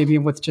same way, maybe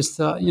with just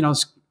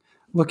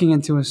looking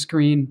into a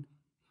screen.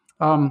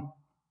 Um,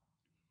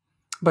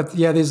 but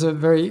yeah, these are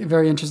very,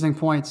 very interesting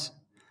points.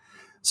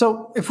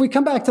 So if we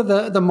come back to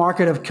the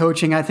market of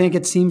coaching, I think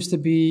it seems to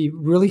be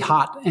really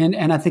hot, and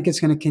I think it's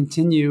going to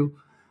continue.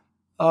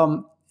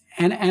 Um,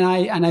 and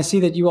I see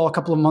that you all a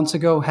couple of months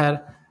ago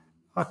had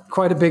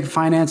quite a big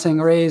financing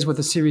raise with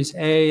the Series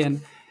A,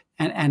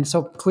 and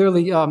so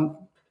clearly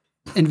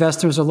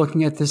investors are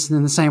looking at this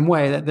in the same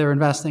way, that they're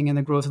investing in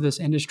the growth of this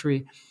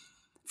industry.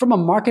 From a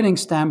marketing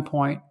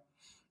standpoint,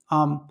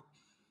 um,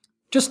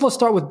 just let's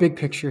start with big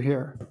picture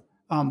here.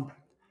 Um,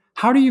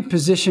 how do you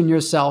position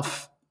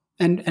yourself,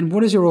 and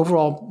what is your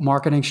overall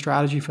marketing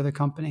strategy for the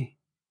company?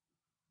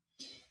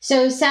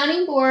 So,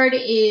 Sounding Board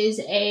is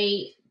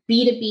a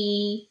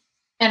B2B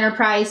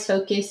enterprise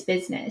focused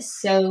business.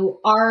 So,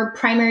 our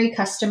primary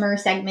customer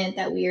segment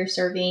that we are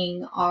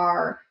serving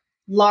are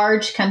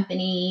large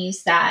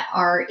companies that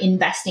are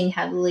investing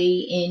heavily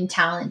in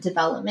talent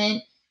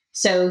development.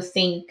 So,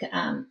 think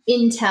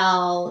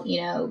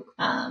Intel,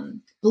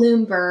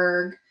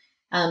 Bloomberg,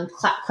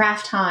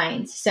 Kraft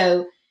Heinz.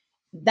 So,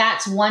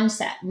 that's one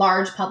set,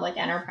 large public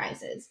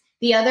enterprises.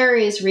 The other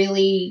is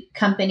really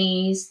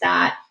companies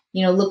that,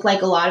 look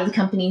like a lot of the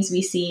companies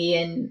we see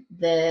in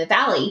the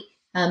Valley,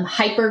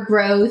 hyper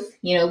growth,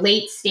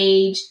 late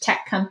stage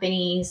tech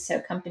companies.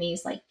 So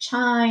companies like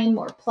Chime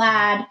or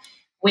Plaid,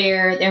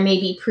 where there may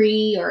be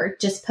pre or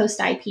just post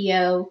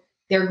IPO,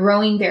 they're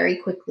growing very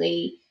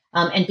quickly.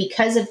 And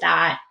because of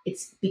that,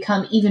 it's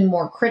become even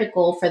more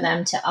critical for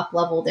them to up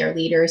level their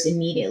leaders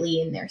immediately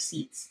in their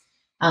seats.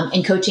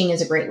 And coaching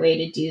is a great way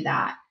to do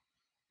that.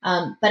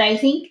 But I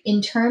think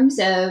in terms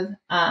of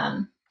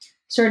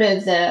sort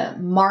of the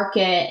market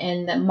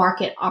and the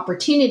market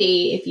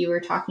opportunity, if you were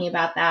talking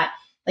about that,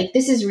 like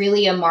this is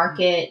really a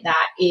market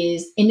that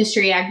is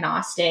industry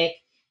agnostic.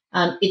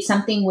 It's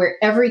something where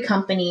every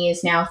company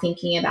is now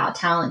thinking about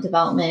talent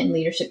development and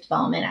leadership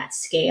development at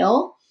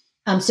scale.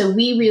 So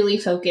we really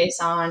focus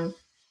on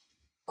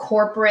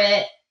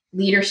corporate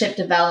leadership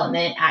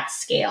development at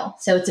scale.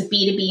 So it's a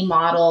B2B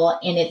model,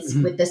 and it's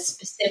with the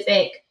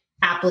specific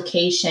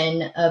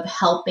application of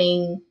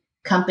helping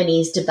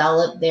companies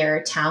develop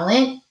their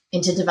talent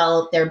and to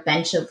develop their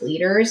bench of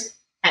leaders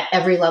at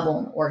every level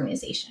in the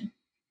organization.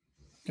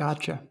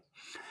 Gotcha.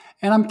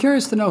 And I'm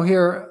curious to know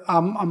here,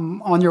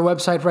 I'm on your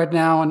website right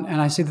now,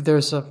 and I see that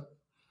there's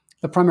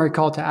the primary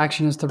call to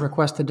action is to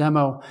request a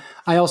demo.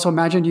 I also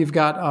imagine you've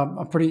got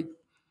a pretty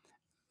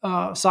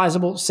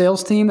sizable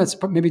sales team that's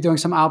maybe doing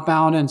some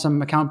outbound and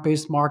some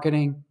account-based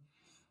marketing.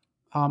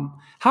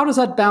 How does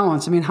that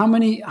balance? I mean, how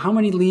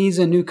many leads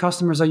and new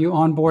customers are you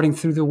onboarding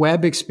through the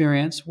web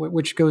experience,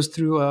 which goes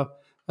through a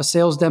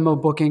sales demo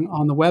booking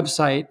on the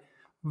website,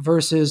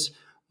 versus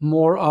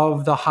more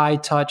of the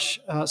high-touch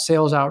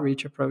sales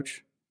outreach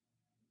approach?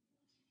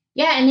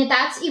 Yeah, and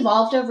that's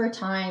evolved over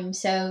time.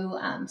 So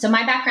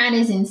my background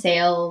is in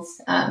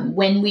sales.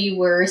 When we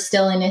were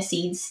still in a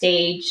seed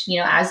stage,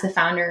 as the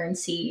founder and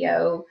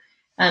CEO,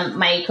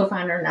 my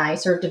co-founder and I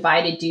sort of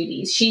divided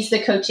duties. She's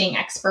the coaching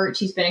expert.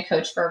 She's been a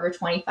coach for over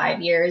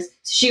 25 years.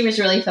 So she was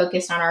really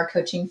focused on our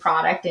coaching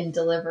product and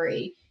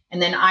delivery.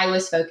 And then I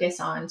was focused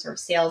on sort of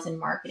sales and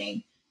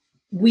marketing.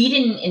 We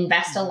didn't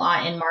invest a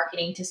lot in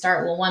marketing to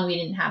start. Well, one, we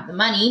didn't have the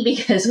money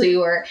because we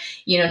were,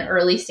 an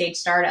early stage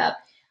startup.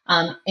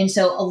 And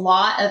so a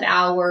lot of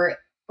our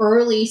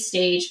early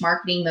stage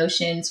marketing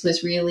motions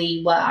was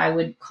really what I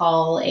would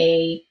call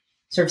a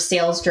sort of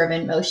sales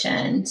driven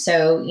motion.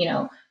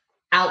 So,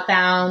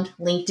 outbound,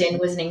 LinkedIn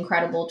was an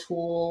incredible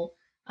tool.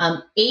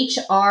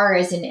 HR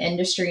as an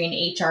industry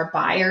and HR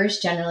buyers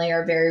generally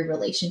are very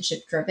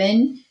relationship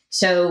driven.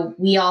 So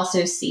we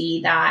also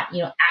see that,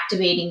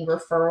 activating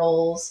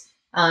referrals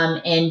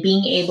and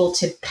being able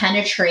to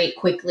penetrate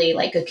quickly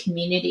like a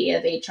community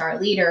of HR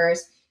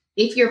leaders.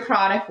 If your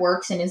product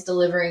works and is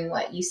delivering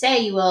what you say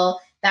you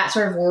will, that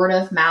sort of word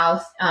of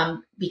mouth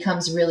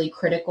becomes really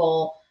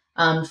critical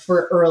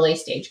for early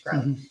stage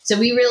growth. Mm-hmm. So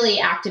we really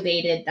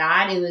activated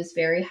that. It was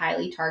very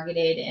highly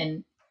targeted.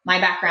 And my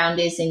background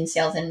is in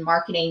sales and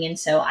marketing. And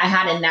so I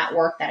had a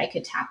network that I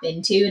could tap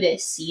into to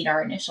seed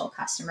our initial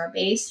customer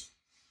base.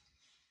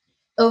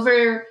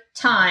 Over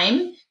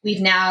time,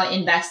 we've now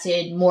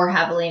invested more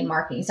heavily in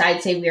marketing. So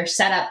I'd say we are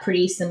set up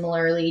pretty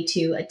similarly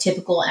to a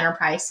typical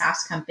enterprise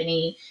SaaS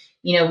company.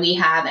 We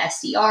have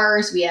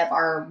SDRs, we have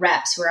our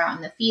reps who are out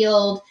in the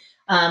field,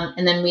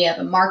 and then we have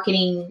a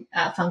marketing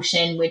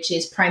function, which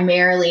is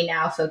primarily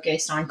now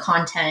focused on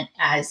content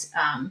as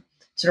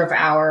sort of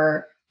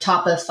our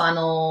top of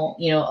funnel,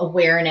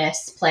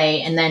 awareness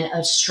play, and then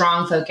a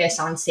strong focus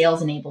on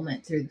sales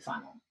enablement through the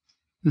funnel.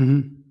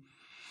 Mm-hmm.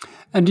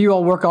 And do you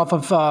all work off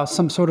of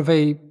some sort of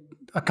a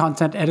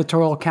content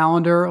editorial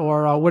calendar,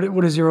 or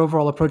what is your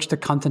overall approach to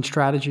content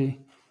strategy?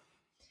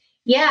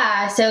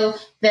 Yeah, so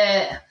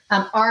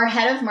our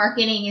head of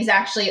marketing is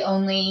actually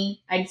only,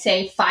 I'd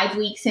say, 5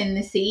 weeks in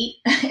the seat.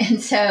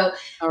 And so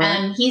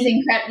he's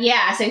incredible.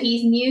 Yeah, so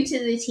he's new to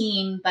the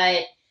team.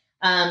 But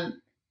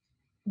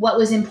what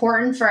was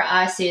important for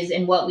us is,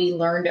 and what we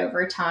learned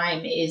over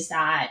time is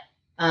that,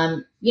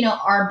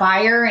 our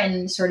buyer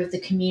and sort of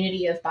the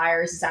community of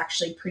buyers is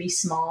actually pretty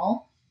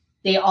small.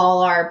 They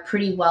all are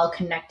pretty well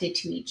connected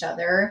to each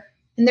other.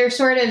 And they're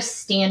sort of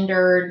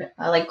standard,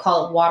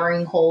 call it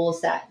watering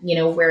holes that,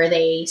 where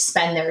they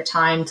spend their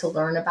time to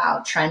learn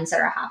about trends that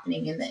are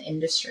happening in the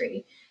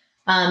industry.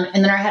 And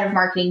then our head of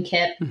marketing,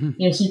 Kip,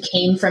 he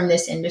came from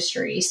this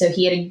industry. So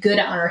he had a good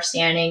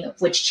understanding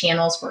of which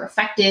channels were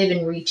effective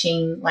in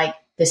reaching like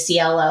the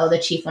CLO, the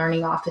chief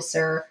learning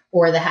officer,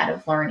 or the head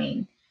of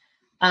learning.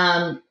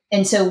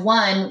 And so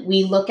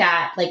we look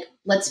at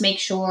let's make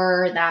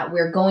sure that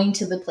we're going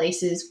to the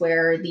places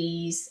where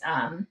these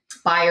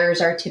buyers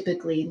are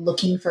typically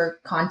looking for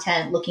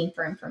content, looking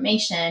for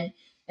information.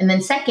 And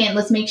then second,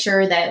 let's make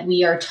sure that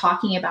we are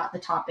talking about the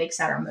topics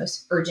that are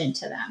most urgent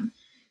to them.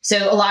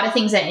 So a lot of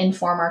things that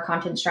inform our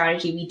content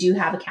strategy, we do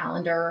have a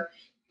calendar,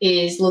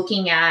 is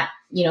looking at,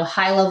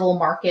 high level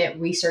market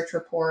research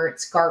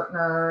reports,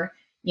 Gartner,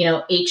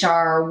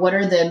 HR, what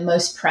are the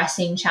most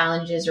pressing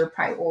challenges or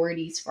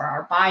priorities for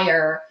our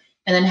buyer?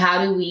 And then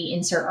how do we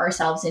insert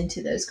ourselves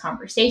into those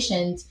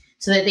conversations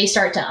so that they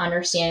start to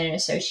understand and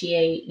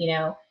associate,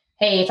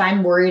 hey, if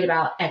I'm worried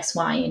about X,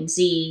 Y, and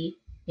Z,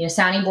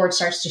 Sounding Board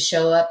starts to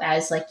show up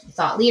as like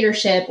thought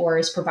leadership or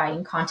is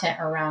providing content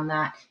around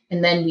that.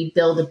 And then we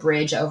build a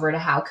bridge over to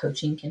how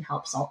coaching can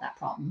help solve that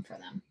problem for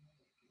them.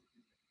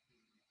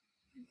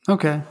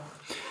 Okay.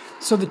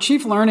 So the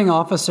chief learning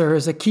officer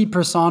is a key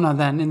persona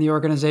then in the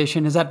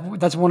organization.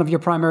 That's one of your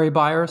primary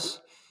buyers?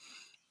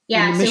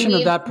 Yeah. And the mission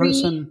of that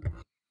person.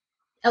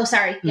 Oh,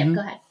 sorry. Yeah, go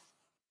ahead.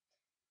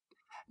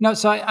 No,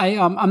 so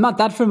I'm not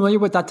that familiar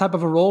with that type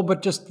of a role,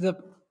 but just a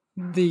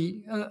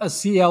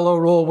CLO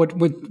role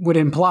would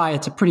imply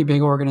it's a pretty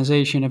big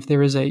organization if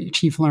there is a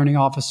chief learning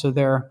officer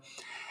there,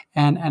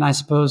 and I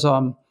suppose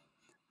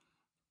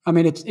I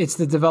mean, it's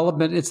the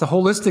development, it's the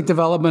holistic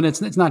development.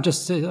 It's not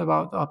just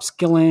about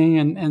upskilling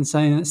and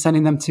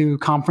sending them to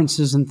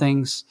conferences and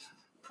things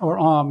or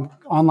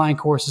online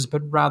courses,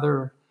 but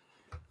rather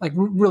like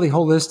really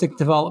holistic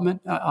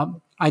development,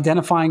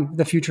 identifying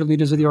the future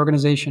leaders of the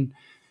organization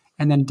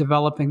and then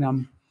developing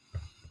them.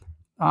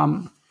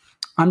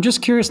 I'm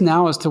just curious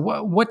now as to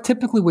what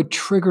typically would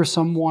trigger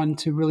someone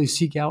to really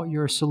seek out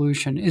your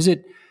solution. Is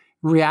it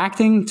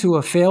reacting to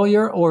a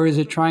failure, or is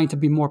it trying to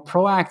be more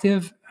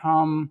proactive?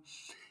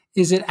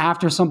 Is it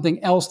after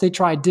something else they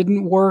tried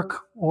didn't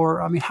work?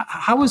 Or, I mean,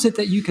 how is it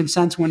that you can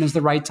sense when is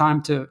the right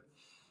time to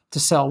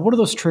sell? What are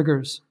those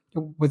triggers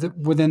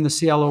within the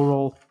CLO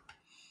role?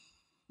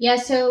 Yeah,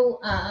 so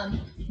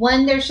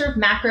one, there's sort of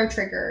macro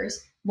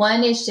triggers.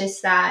 One is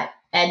just that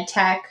ed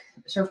tech,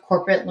 sort of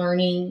corporate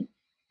learning,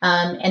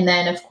 and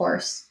then, of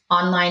course,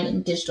 online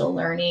and digital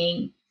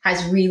learning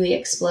has really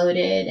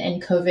exploded,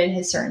 and COVID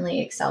has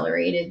certainly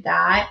accelerated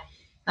that.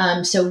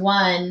 So,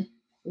 one,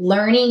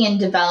 learning and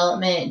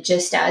development,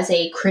 just as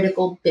a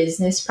critical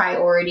business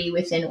priority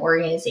within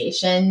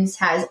organizations,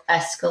 has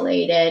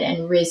escalated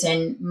and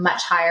risen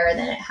much higher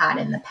than it had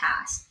in the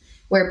past.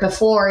 Where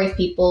before, if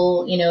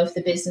people, if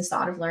the business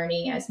thought of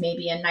learning as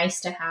maybe a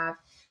nice to have,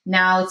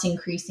 now it's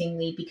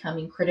increasingly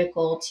becoming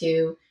critical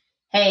to,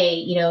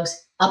 hey,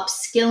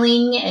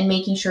 upskilling and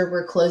making sure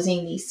we're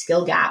closing these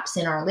skill gaps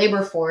in our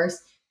labor force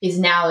is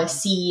now a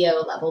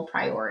CEO level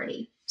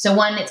priority. So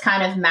one, it's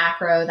kind of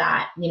macro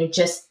that,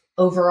 just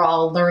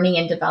overall learning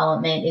and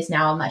development is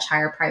now a much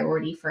higher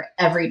priority for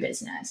every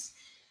business.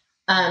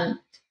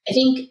 I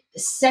think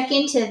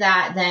second to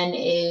that then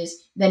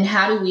is then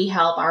how do we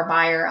help our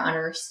buyer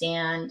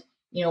understand,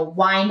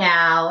 why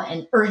now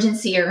and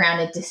urgency around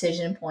a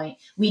decision point.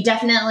 We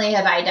definitely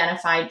have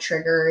identified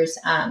triggers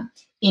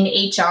in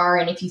HR.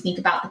 And if you think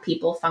about the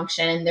people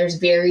function, there's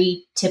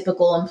very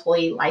typical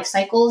employee life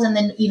cycles. And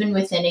then even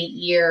within a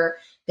year,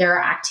 there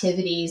are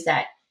activities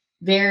that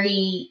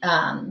very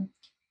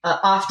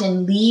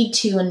often lead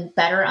to a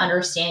better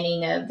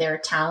understanding of their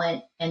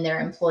talent and their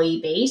employee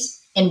base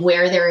and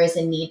where there is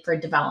a need for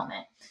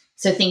development.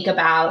 So think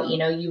about,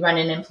 you run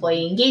an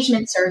employee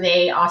engagement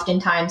survey.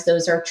 Oftentimes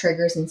those are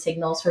triggers and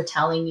signals for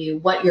telling you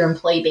what your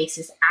employee base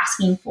is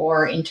asking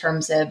for in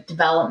terms of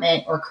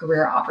development or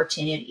career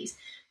opportunities.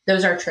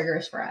 Those are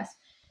triggers for us.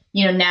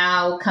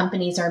 Now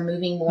companies are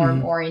moving more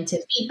and more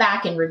into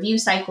feedback and review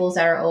cycles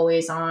that are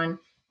always on.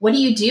 What do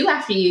you do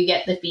after you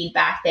get the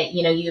feedback that,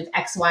 you have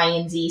X, Y,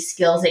 and Z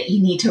skills that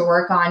you need to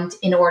work on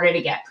in order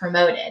to get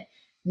promoted?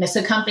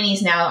 So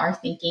companies now are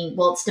thinking,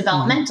 well, it's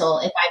developmental.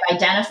 If I've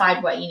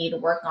identified what you need to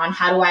work on,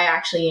 how do I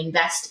actually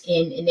invest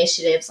in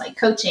initiatives like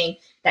coaching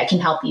that can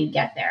help you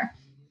get there?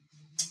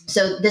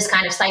 So this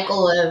kind of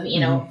cycle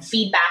of,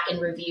 feedback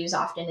and reviews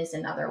often is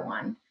another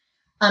one.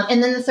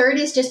 And then the third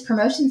is just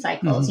promotion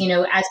cycles.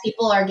 As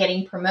people are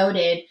getting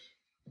promoted,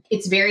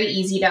 it's very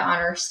easy to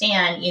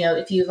understand,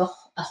 if you have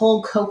a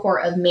whole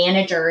cohort of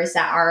managers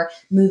that are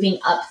moving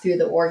up through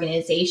the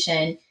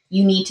organization,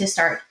 you need to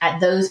start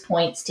at those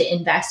points to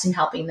invest in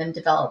helping them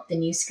develop the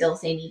new skills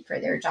they need for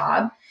their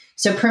job.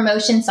 So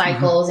promotion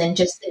cycles and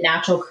just the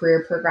natural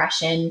career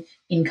progression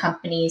in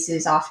companies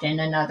is often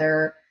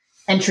another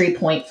entry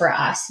point for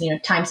us,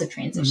 times of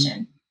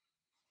transition.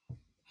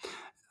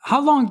 How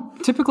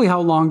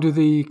long do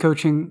the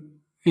coaching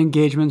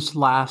engagements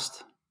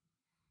last?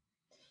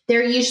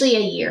 They're usually a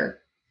year.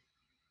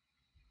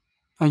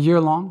 A year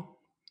long?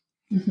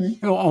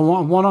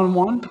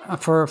 One-on-one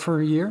for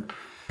a year?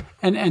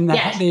 And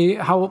yes.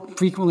 How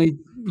frequently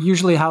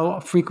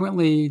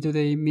do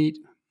they meet?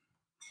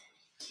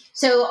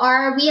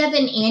 So we have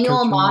an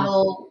annual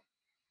model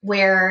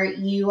where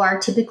you are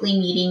typically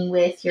meeting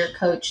with your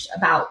coach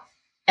about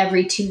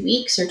every 2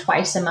 weeks or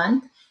twice a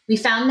month. We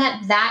found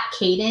that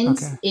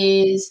cadence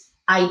is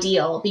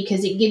ideal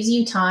because it gives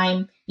you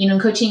time. In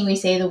coaching, we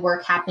say the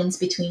work happens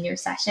between your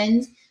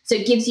sessions. So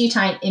it gives you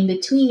time in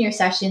between your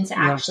sessions to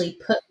actually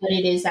put what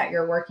it is that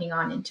you're working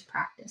on into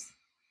practice.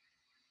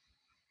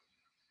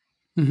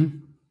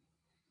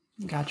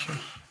 Gotcha.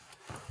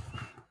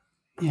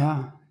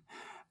 Yeah.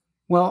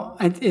 Well,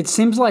 it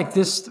seems like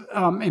this,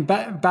 and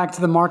back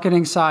to the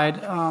marketing side,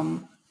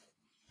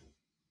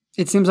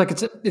 it seems like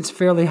it's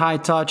fairly high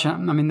touch. I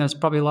mean, there's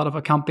probably a lot of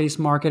account-based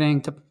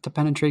marketing to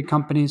penetrate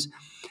companies.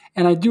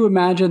 And I do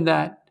imagine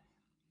that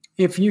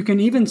if you can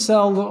even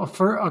sell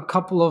for a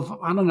couple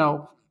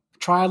of,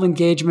 trial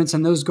engagements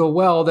and those go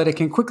well, that it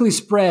can quickly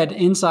spread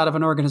inside of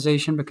an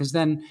organization because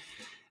then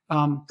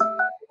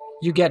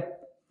you get,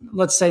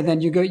 let's say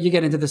then you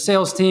get into the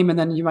sales team and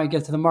then you might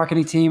get to the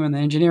marketing team and the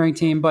engineering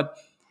team. But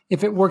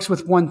if it works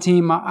with one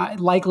team,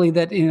 likely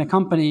that in a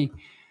company,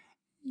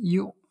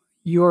 your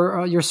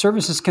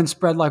services can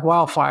spread like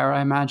wildfire,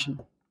 I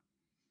imagine.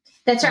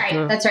 That's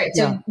right.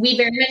 So we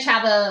very much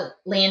have a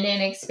land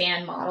and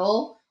expand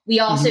model. We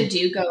also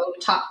do go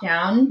top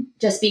down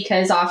just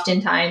because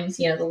oftentimes,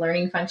 the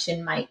learning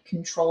function might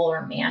control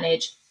or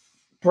manage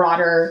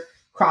broader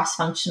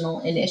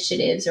cross-functional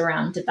initiatives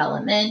around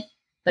development.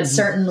 But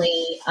certainly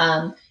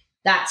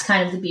that's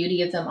kind of the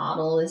beauty of the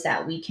model, is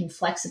that we can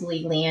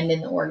flexibly land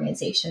in the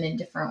organization in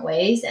different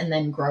ways and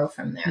then grow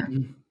from there.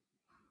 Mm-hmm.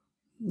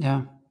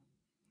 Yeah.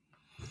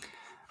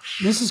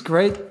 This is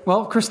great.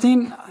 Well,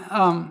 Christine,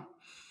 I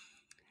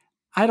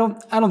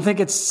don't think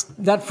it's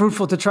that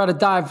fruitful to try to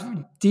dive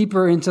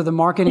deeper into the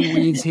marketing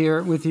weeds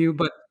here with you,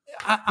 but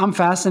I'm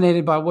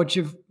fascinated by what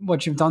you've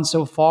done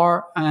so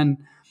far, and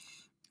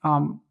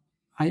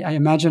I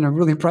imagine a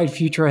really bright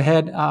future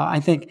ahead. I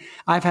think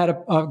I've had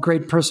a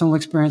great personal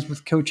experience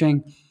with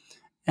coaching,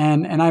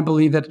 and I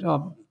believe that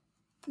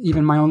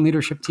even my own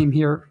leadership team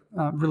here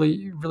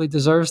really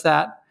deserves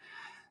that.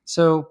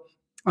 So,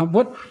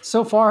 what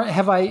so far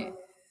have I?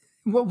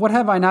 What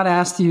have I not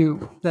asked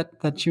you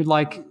that you'd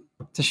like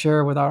to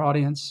share with our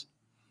audience?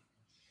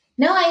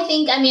 No,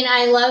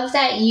 I love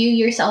that you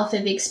yourself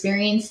have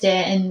experienced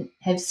it and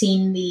have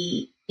seen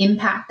the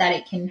impact that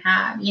it can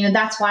have.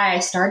 That's why I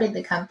started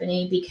the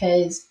company,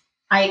 because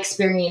I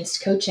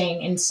experienced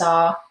coaching and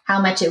saw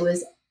how much it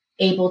was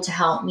able to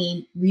help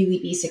me really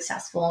be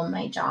successful in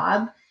my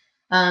job.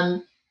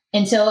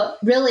 And so,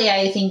 really,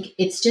 I think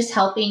it's just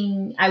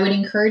helping. I would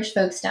encourage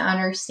folks to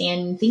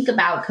understand and think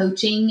about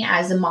coaching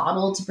as a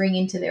model to bring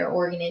into their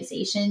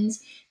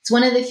organizations. It's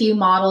one of the few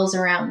models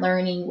around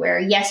learning where,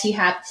 yes, you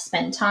have to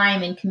spend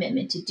time and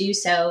commitment to do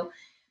so,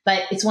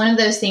 but it's one of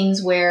those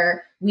things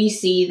where we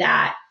see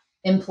that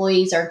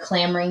employees are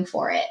clamoring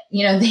for it.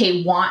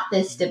 They want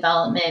this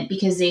development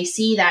because they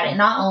see that it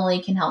not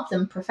only can help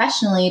them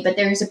professionally, but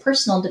there's a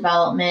personal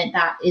development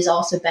that is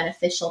also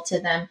beneficial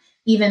to them,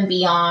 even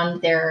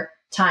beyond their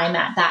time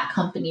at that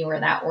company or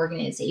that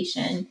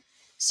organization.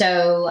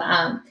 So,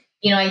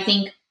 I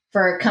think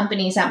for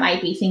companies that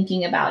might be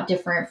thinking about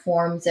different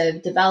forms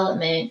of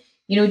development,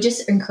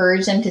 just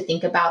encourage them to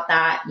think about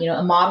that.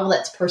 A model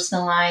that's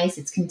personalized,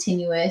 it's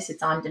continuous,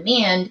 it's on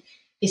demand,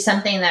 is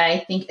something that I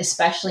think,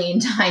 especially in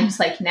times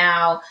like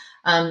now,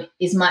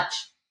 is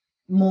much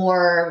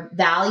more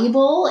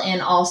valuable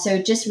and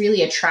also just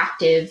really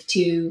attractive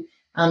to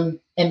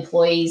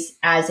employees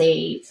as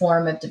a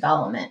form of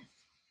development.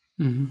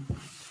 Mm-hmm.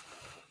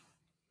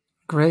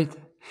 Great.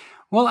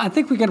 Well, I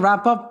think we can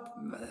wrap up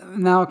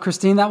now,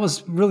 Christine. That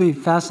was really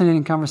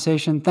fascinating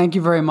conversation. Thank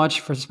you very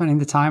much for spending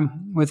the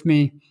time with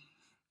me,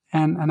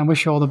 and I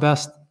wish you all the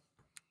best.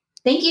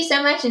 Thank you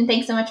so much, and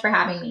thanks so much for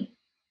having me.